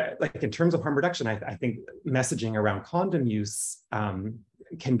in terms of harm reduction, I think messaging around condom use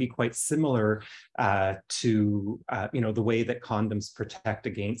can be quite similar to the way that condoms protect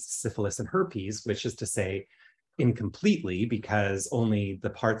against syphilis and herpes, which is to say incompletely, because only the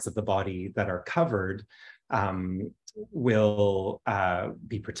parts of the body that are covered will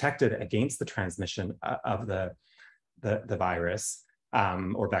be protected against the transmission of the the virus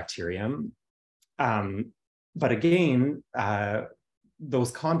or bacterium. But again,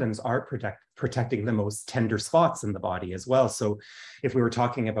 those condoms are protecting the most tender spots in the body as well. So if we were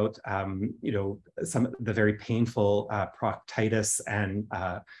talking about, you know, some of the very painful proctitis and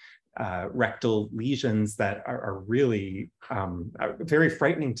rectal lesions that are really very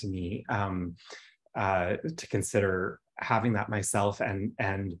frightening to me to consider having that myself,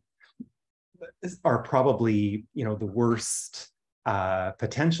 and are probably, you know, the worst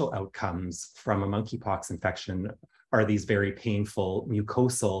potential outcomes from a monkeypox infection are these very painful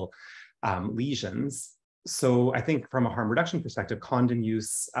mucosal lesions. So I think from a harm reduction perspective, condom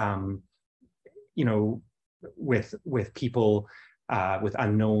use, you know, with people with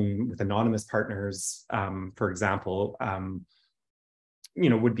anonymous partners, for example, you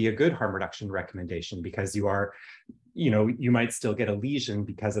know, would be a good harm reduction recommendation, because you are, you know, you might still get a lesion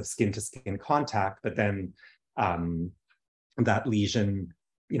because of skin to skin contact, but then that lesion,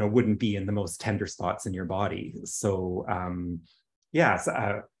 you know, wouldn't be in the most tender spots in your body. So yeah, it's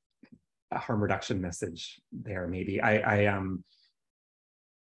a harm reduction message there. Maybe I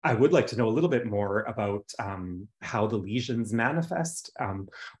would like to know a little bit more about how the lesions manifest,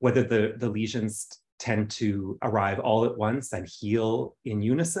 whether the lesions tend to arrive all at once and heal in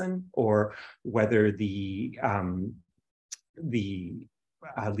unison, or whether the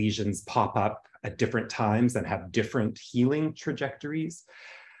lesions pop up at different times and have different healing trajectories.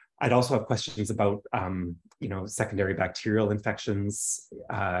 I'd also have questions about, you know, secondary bacterial infections,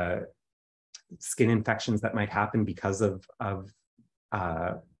 skin infections that might happen because of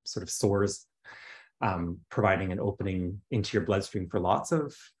sort of sores providing an opening into your bloodstream for lots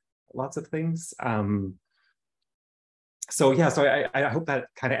of things. So yeah, so I hope that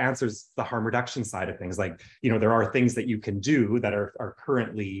kind of answers the harm reduction side of things. Like, you know, there are things that you can do that are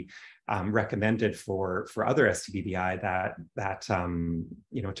currently recommended for other STBBI that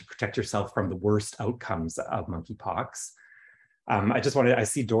you know, to protect yourself from the worst outcomes of monkeypox. I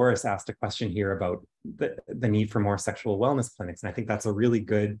see Doris asked a question here about the need for more sexual wellness clinics. And I think that's a really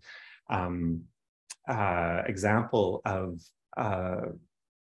good example of,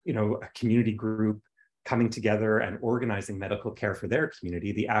 you know, a community group coming together and organizing medical care for their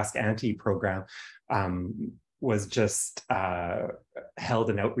community. The Ask Auntie program was just held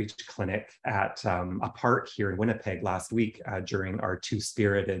an outreach clinic at a park here in Winnipeg last week during our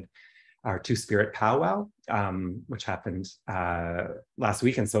Two-Spirit powwow, which happened last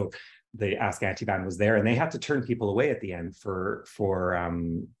week. And so the Ask Auntie band was there, and they had to turn people away at the end for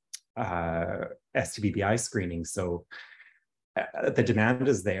STBBI screening. So the demand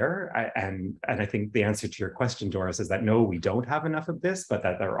is there. And I think the answer to your question, Doris, is that no, we don't have enough of this, but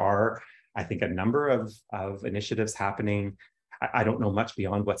that there are, I think, a number of initiatives happening. I don't know much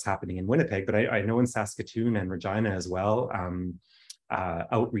beyond what's happening in Winnipeg, but I know in Saskatoon and Regina as well,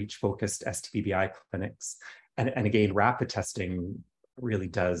 outreach-focused STBBI clinics. And again, rapid testing really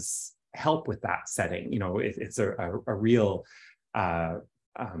does help with that setting. You know, it's a real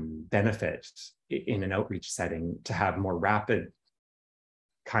benefit in an outreach setting to have more rapid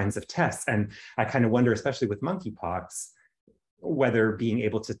kinds of tests. And I kind of wonder, especially with monkeypox, whether being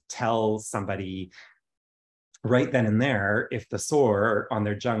able to tell somebody right then and there if the sore on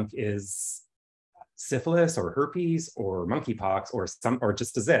their junk is syphilis or herpes or monkeypox or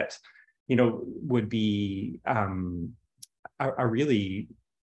just a zit, you know, would be a really,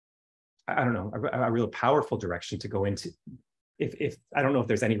 I don't know, a real powerful direction to go into. If I don't know if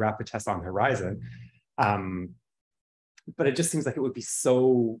there's any rapid tests on the horizon, but it just seems like it would be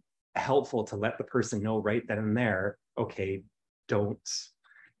so helpful to let the person know right then and there, okay, don't,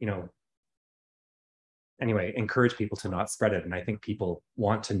 you know, anyway, encourage people to not spread it. And I think people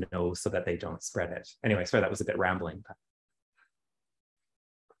want to know so that they don't spread it. Anyway, sorry, that was a bit rambling. But.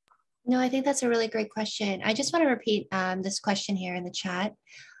 No, I think that's a really great question. I just want to repeat this question here in the chat.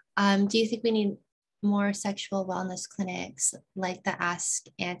 Do you think we need more sexual wellness clinics like the Ask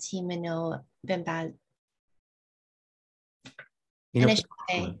Auntie Minot Bimbal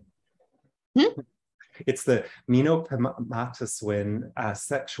initiative? It's the Minopematiwak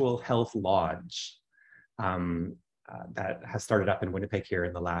Sexual Health Lodge that has started up in Winnipeg here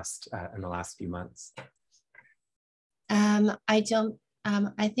in the last few months.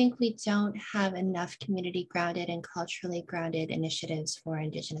 I think we don't have enough community grounded and culturally grounded initiatives for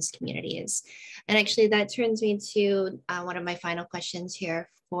Indigenous communities. And actually that turns me to one of my final questions here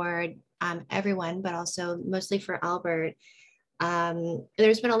for everyone, but also mostly for Albert.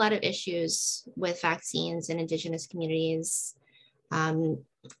 There's been a lot of issues with vaccines in Indigenous communities.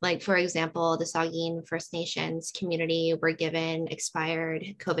 Like, for example, the Saugeen First Nations community were given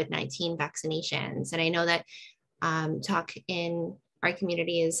expired COVID-19 vaccinations. And I know that talk in our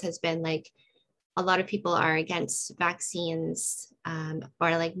communities has been like a lot of people are against vaccines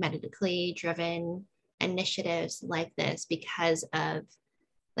or like medically driven initiatives like this because of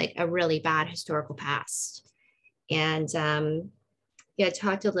like a really bad historical past. And yeah,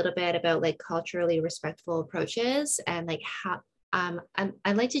 talked a little bit about like culturally respectful approaches and like how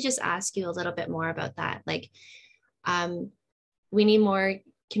I'd like to just ask you a little bit more about that. Like we need more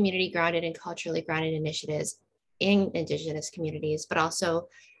community grounded and culturally grounded initiatives in Indigenous communities, but also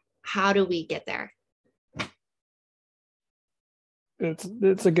how do we get there?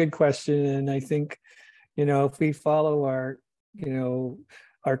 It's a good question. And I think, you know, if we follow our, you know,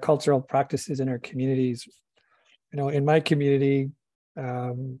 our cultural practices in our communities, you know, in my community,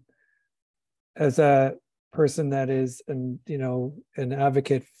 as a person that is, you know, an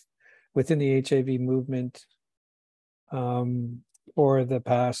advocate within the HIV movement for the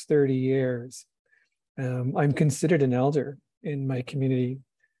past 30 years, I'm considered an elder in my community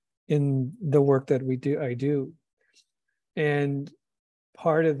in the work that I do. And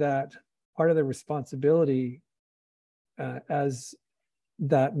part of the responsibility as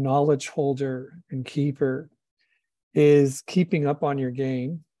that knowledge holder and keeper is keeping up on your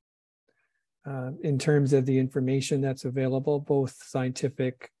game in terms of the information that's available, both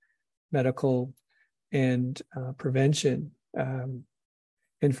scientific, medical, and prevention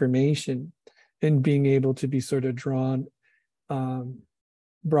information, and being able to be sort of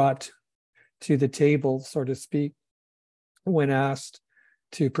brought to the table, so to speak, when asked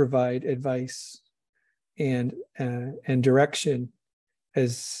to provide advice and direction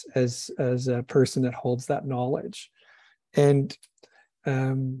as a person that holds that knowledge. And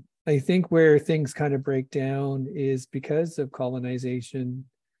I think where things kind of break down is because of colonization,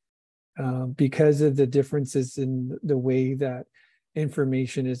 because of the differences in the way that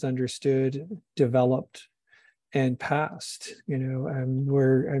information is understood, developed, and passed. You know,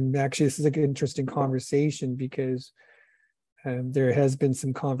 I'm actually, this is an interesting conversation because there has been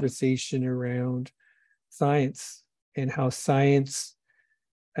some conversation around science and how science,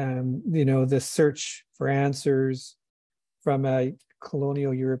 you know, the search for answers from a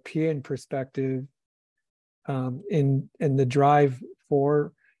colonial European perspective, in the drive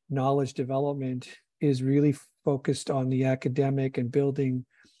for knowledge development is really focused on the academic and building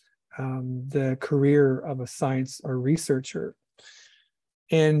the career of a science or researcher.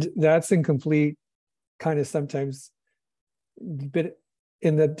 And that's incomplete, kind of sometimes bit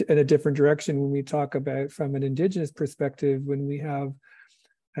in a different direction when we talk about from an Indigenous perspective, when we have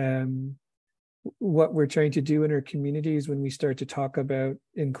what we're trying to do in our communities when we start to talk about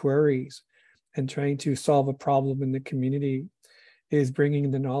inquiries and trying to solve a problem in the community is bringing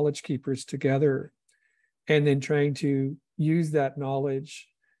the knowledge keepers together and then trying to use that knowledge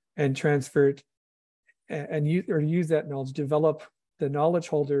and transfer it and use that knowledge, develop the knowledge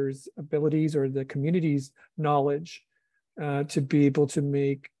holders' abilities or the community's knowledge to be able to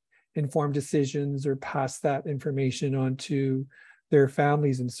make informed decisions or pass that information on to their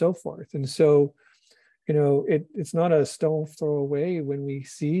families and so forth. And so, you know, it's not a stone throw away when we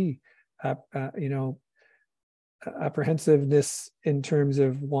see, you know, apprehensiveness in terms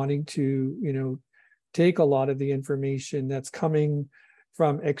of wanting to, you know, take a lot of the information that's coming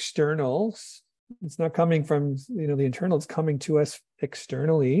from externals. It's not coming from, you know, the internal, it's coming to us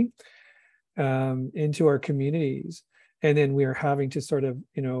externally into our communities. And then we are having to sort of,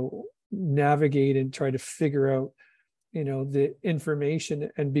 you know, navigate and try to figure out, you know, the information.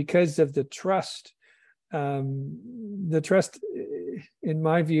 And because of the trust, in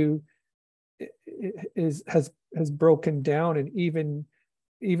my view, has broken down. And even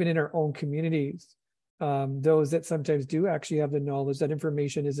in our own communities, those that sometimes do actually have the knowledge, that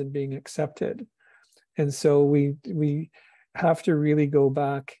information isn't being accepted. And so we have to really go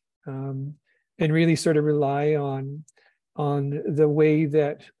back and really sort of rely on the way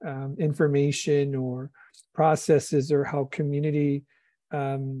that information or processes or how community,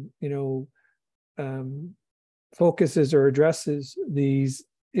 you know, focuses or addresses these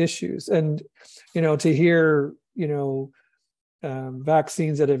issues. And, you know, to hear, you know,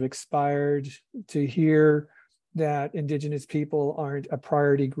 vaccines that have expired, to hear that Indigenous people aren't a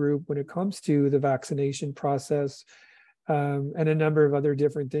priority group when it comes to the vaccination process, and a number of other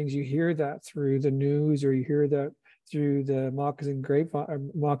different things. You hear that through the news, or you hear that through the moccasin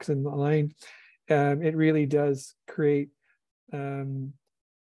grapevine, moccasin line. It really does create, you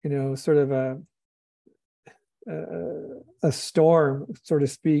know, sort of a storm, so to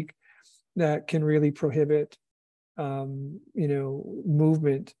speak, that can really prohibit, you know,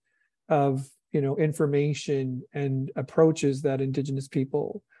 movement of, you know, information and approaches that Indigenous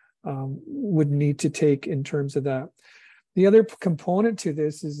people would need to take in terms of that. The other component to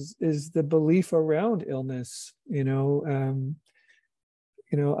this is the belief around illness.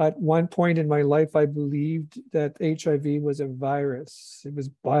 At one point in my life, I believed that HIV was a virus. It was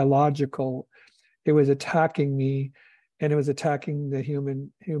biological. It was attacking me, and it was attacking the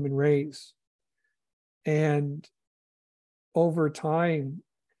human race. And over time,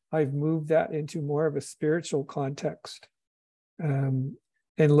 I've moved that into more of a spiritual context, and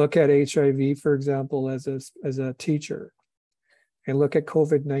look at HIV, for example, as a teacher, and look at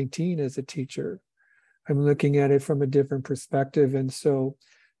COVID-19 as a teacher. I'm looking at it from a different perspective. And so,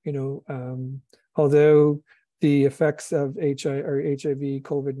 although the effects of HIV,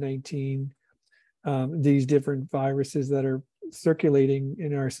 COVID-19, these different viruses that are circulating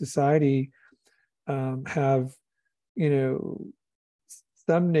in our society have,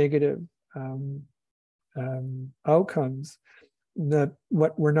 some negative outcomes, that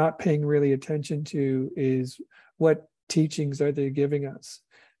what we're not paying really attention to is what teachings are they giving us,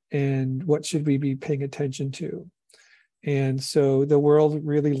 and what should we be paying attention to. And so the world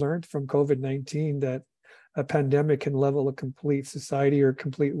really learned from COVID-19 that a pandemic can level a complete society or a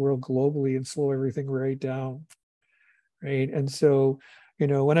complete world globally and slow everything right down, right? And so,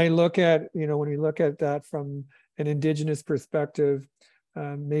 when I look at, when we look at that from an Indigenous perspective,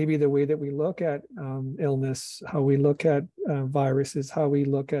 maybe the way that we look at illness, how we look at viruses, how we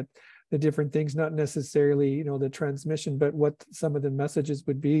look at the different things, not necessarily, the transmission, but what some of the messages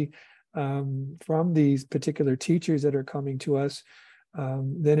would be from these particular teachers that are coming to us,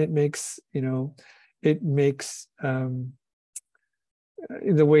 then it makes, the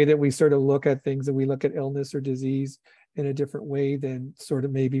way that we sort of look at things, that we look at illness or disease in a different way than sort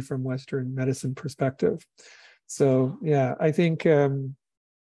of maybe from Western medicine perspective. So yeah, I think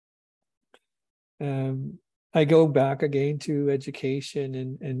I go back again to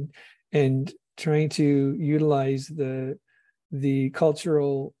education and trying to utilize the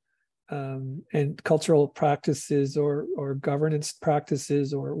cultural and cultural practices or governance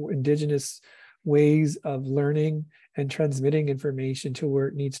practices or Indigenous ways of learning and transmitting information to where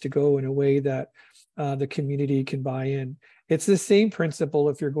it needs to go in a way that the community can buy in. It's the same principle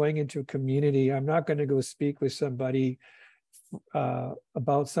if you're going into a community. I'm not going to go speak with somebody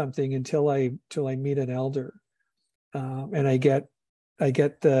about something until I meet an elder, and I get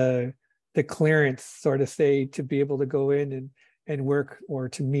the clearance, sort of say, to be able to go in and work or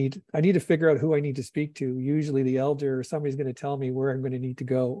to meet. I need to figure out who I need to speak to. Usually the elder or somebody's going to tell me where I'm going to need to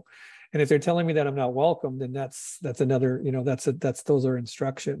go. And if they're telling me that I'm not welcome, then that's another, those are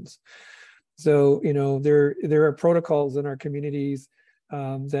instructions. So, there are protocols in our communities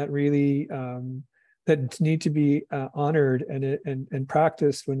that really that need to be honored and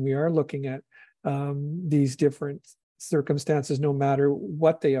practiced when we are looking at these different circumstances, no matter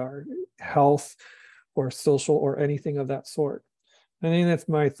what they are, health or social or anything of that sort. I think that's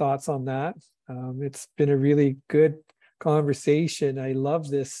my thoughts on that. It's been a really good conversation. I love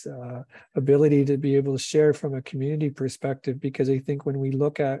this ability to be able to share from a community perspective, because I think when we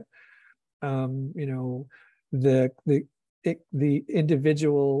look at the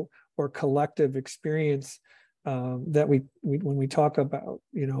individual or collective experience that we when we talk about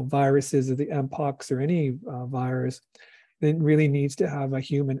viruses or the mpox or any virus, it really needs to have a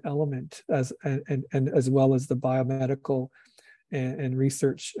human element as well as the biomedical and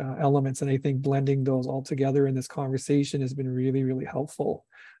research elements. And I think blending those all together in this conversation has been really, really helpful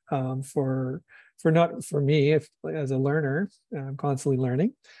for me as a learner. I'm constantly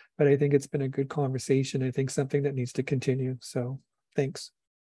learning, but I think it's been a good conversation. I think something that needs to continue. So thanks.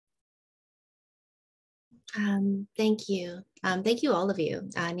 Thank you. Thank you, all of you.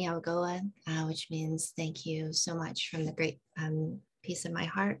 Niawagoa, which means thank you so much from the great piece of my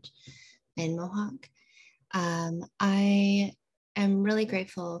heart in Mohawk. I am really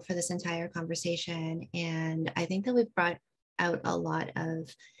grateful for this entire conversation. And I think that we've brought out a lot of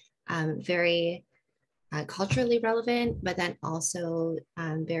very culturally relevant, but then also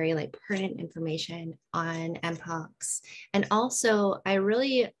very pertinent information on mpox. And also, I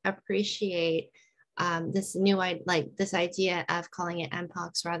really appreciate this this idea of calling it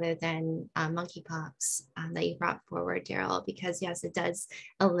mpox rather than monkeypox that you brought forward, Darrell, because yes, it does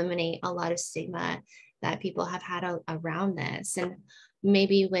eliminate a lot of stigma that people have had around this. And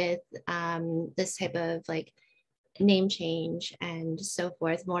maybe with this type of name change and so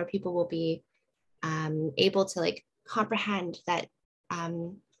forth, more people will be able to comprehend that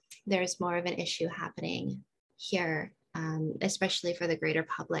there's more of an issue happening here, especially for the greater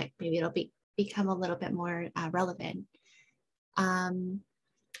public. Maybe it'll become a little bit more relevant.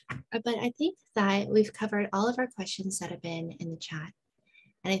 But I think that we've covered all of our questions that have been in the chat.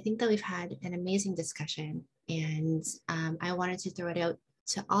 And I think that we've had an amazing discussion, and I wanted to throw it out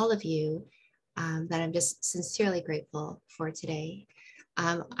to all of you that I'm just sincerely grateful for today.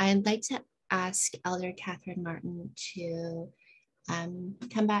 I'd like to ask Elder Catherine Martin to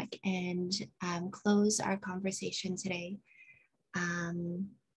come back and close our conversation today. Are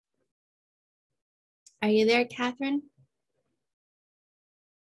you there, Catherine?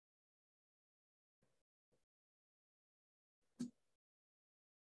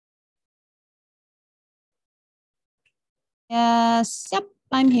 Yes, yep,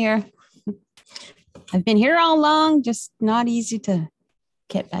 I'm here. I've been here all along, just not easy to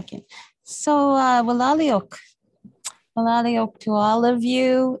get back in. So, Walaliok to all of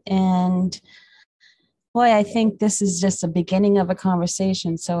you. And boy, I think this is just the beginning of a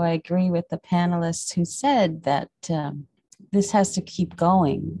conversation. So I agree with the panelists who said that this has to keep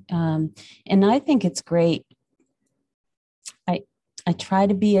going. And I think it's great. I try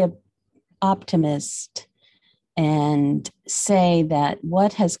to be an optimist and say that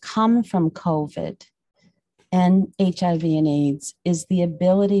what has come from COVID and HIV and AIDS is the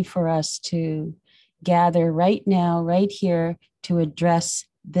ability for us to gather right now, right here, to address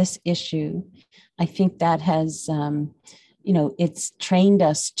this issue. I think that has, it's trained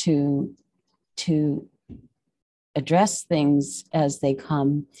us to address things as they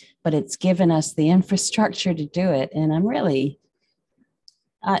come, but it's given us the infrastructure to do it. And I'm really,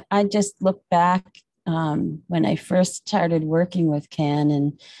 I just look back when I first started working with CAN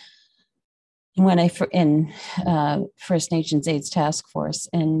and when in First Nations AIDS Task Force,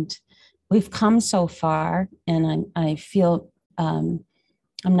 and we've come so far, and I feel I'm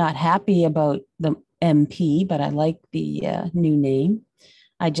not happy about the MP, but I like the new name.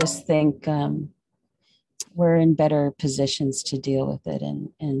 I just think we're in better positions to deal with it,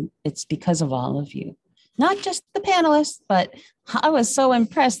 and it's because of all of you. Not just the panelists, but I was so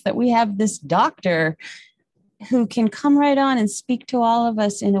impressed that we have this doctor who can come right on and speak to all of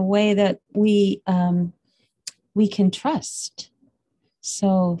us in a way that we can trust.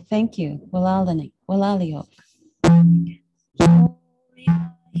 So thank you. Walaliok. Thank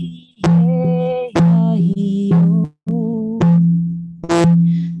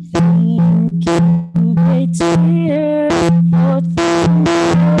you, great Spirit, for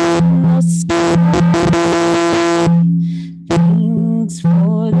the sky. Thanks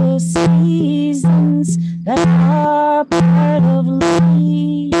for the seasons that are part of life.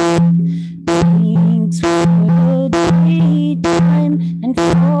 Thanks for the daytime and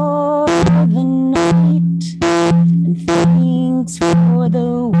for the night. And thanks for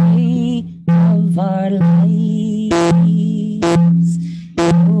the way of our lives.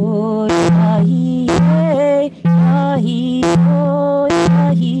 Oh, yahi, yahi, oh, yahi, oh,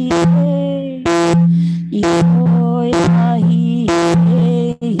 yahi, yahi, oh, yahi,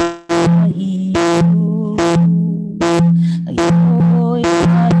 yahi,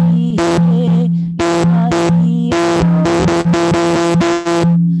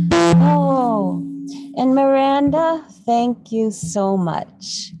 oh. And Miranda, thank you so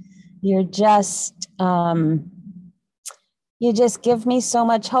much. You're just, you just give me so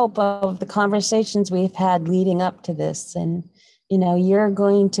much hope of the conversations we've had leading up to this. And, you're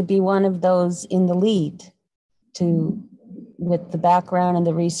going to be one of those in the lead with the background and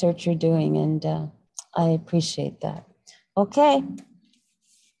the research you're doing. And I appreciate that. Okay.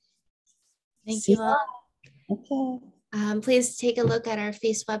 Thank you all. Okay. Please take a look at our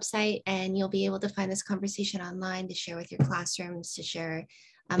FACE website, and you'll be able to find this conversation online to share with your classrooms, to share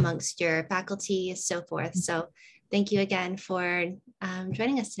amongst your faculty, so forth. So thank you again for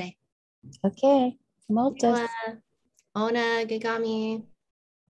joining us today. Okay. Malta. Ona Gagami.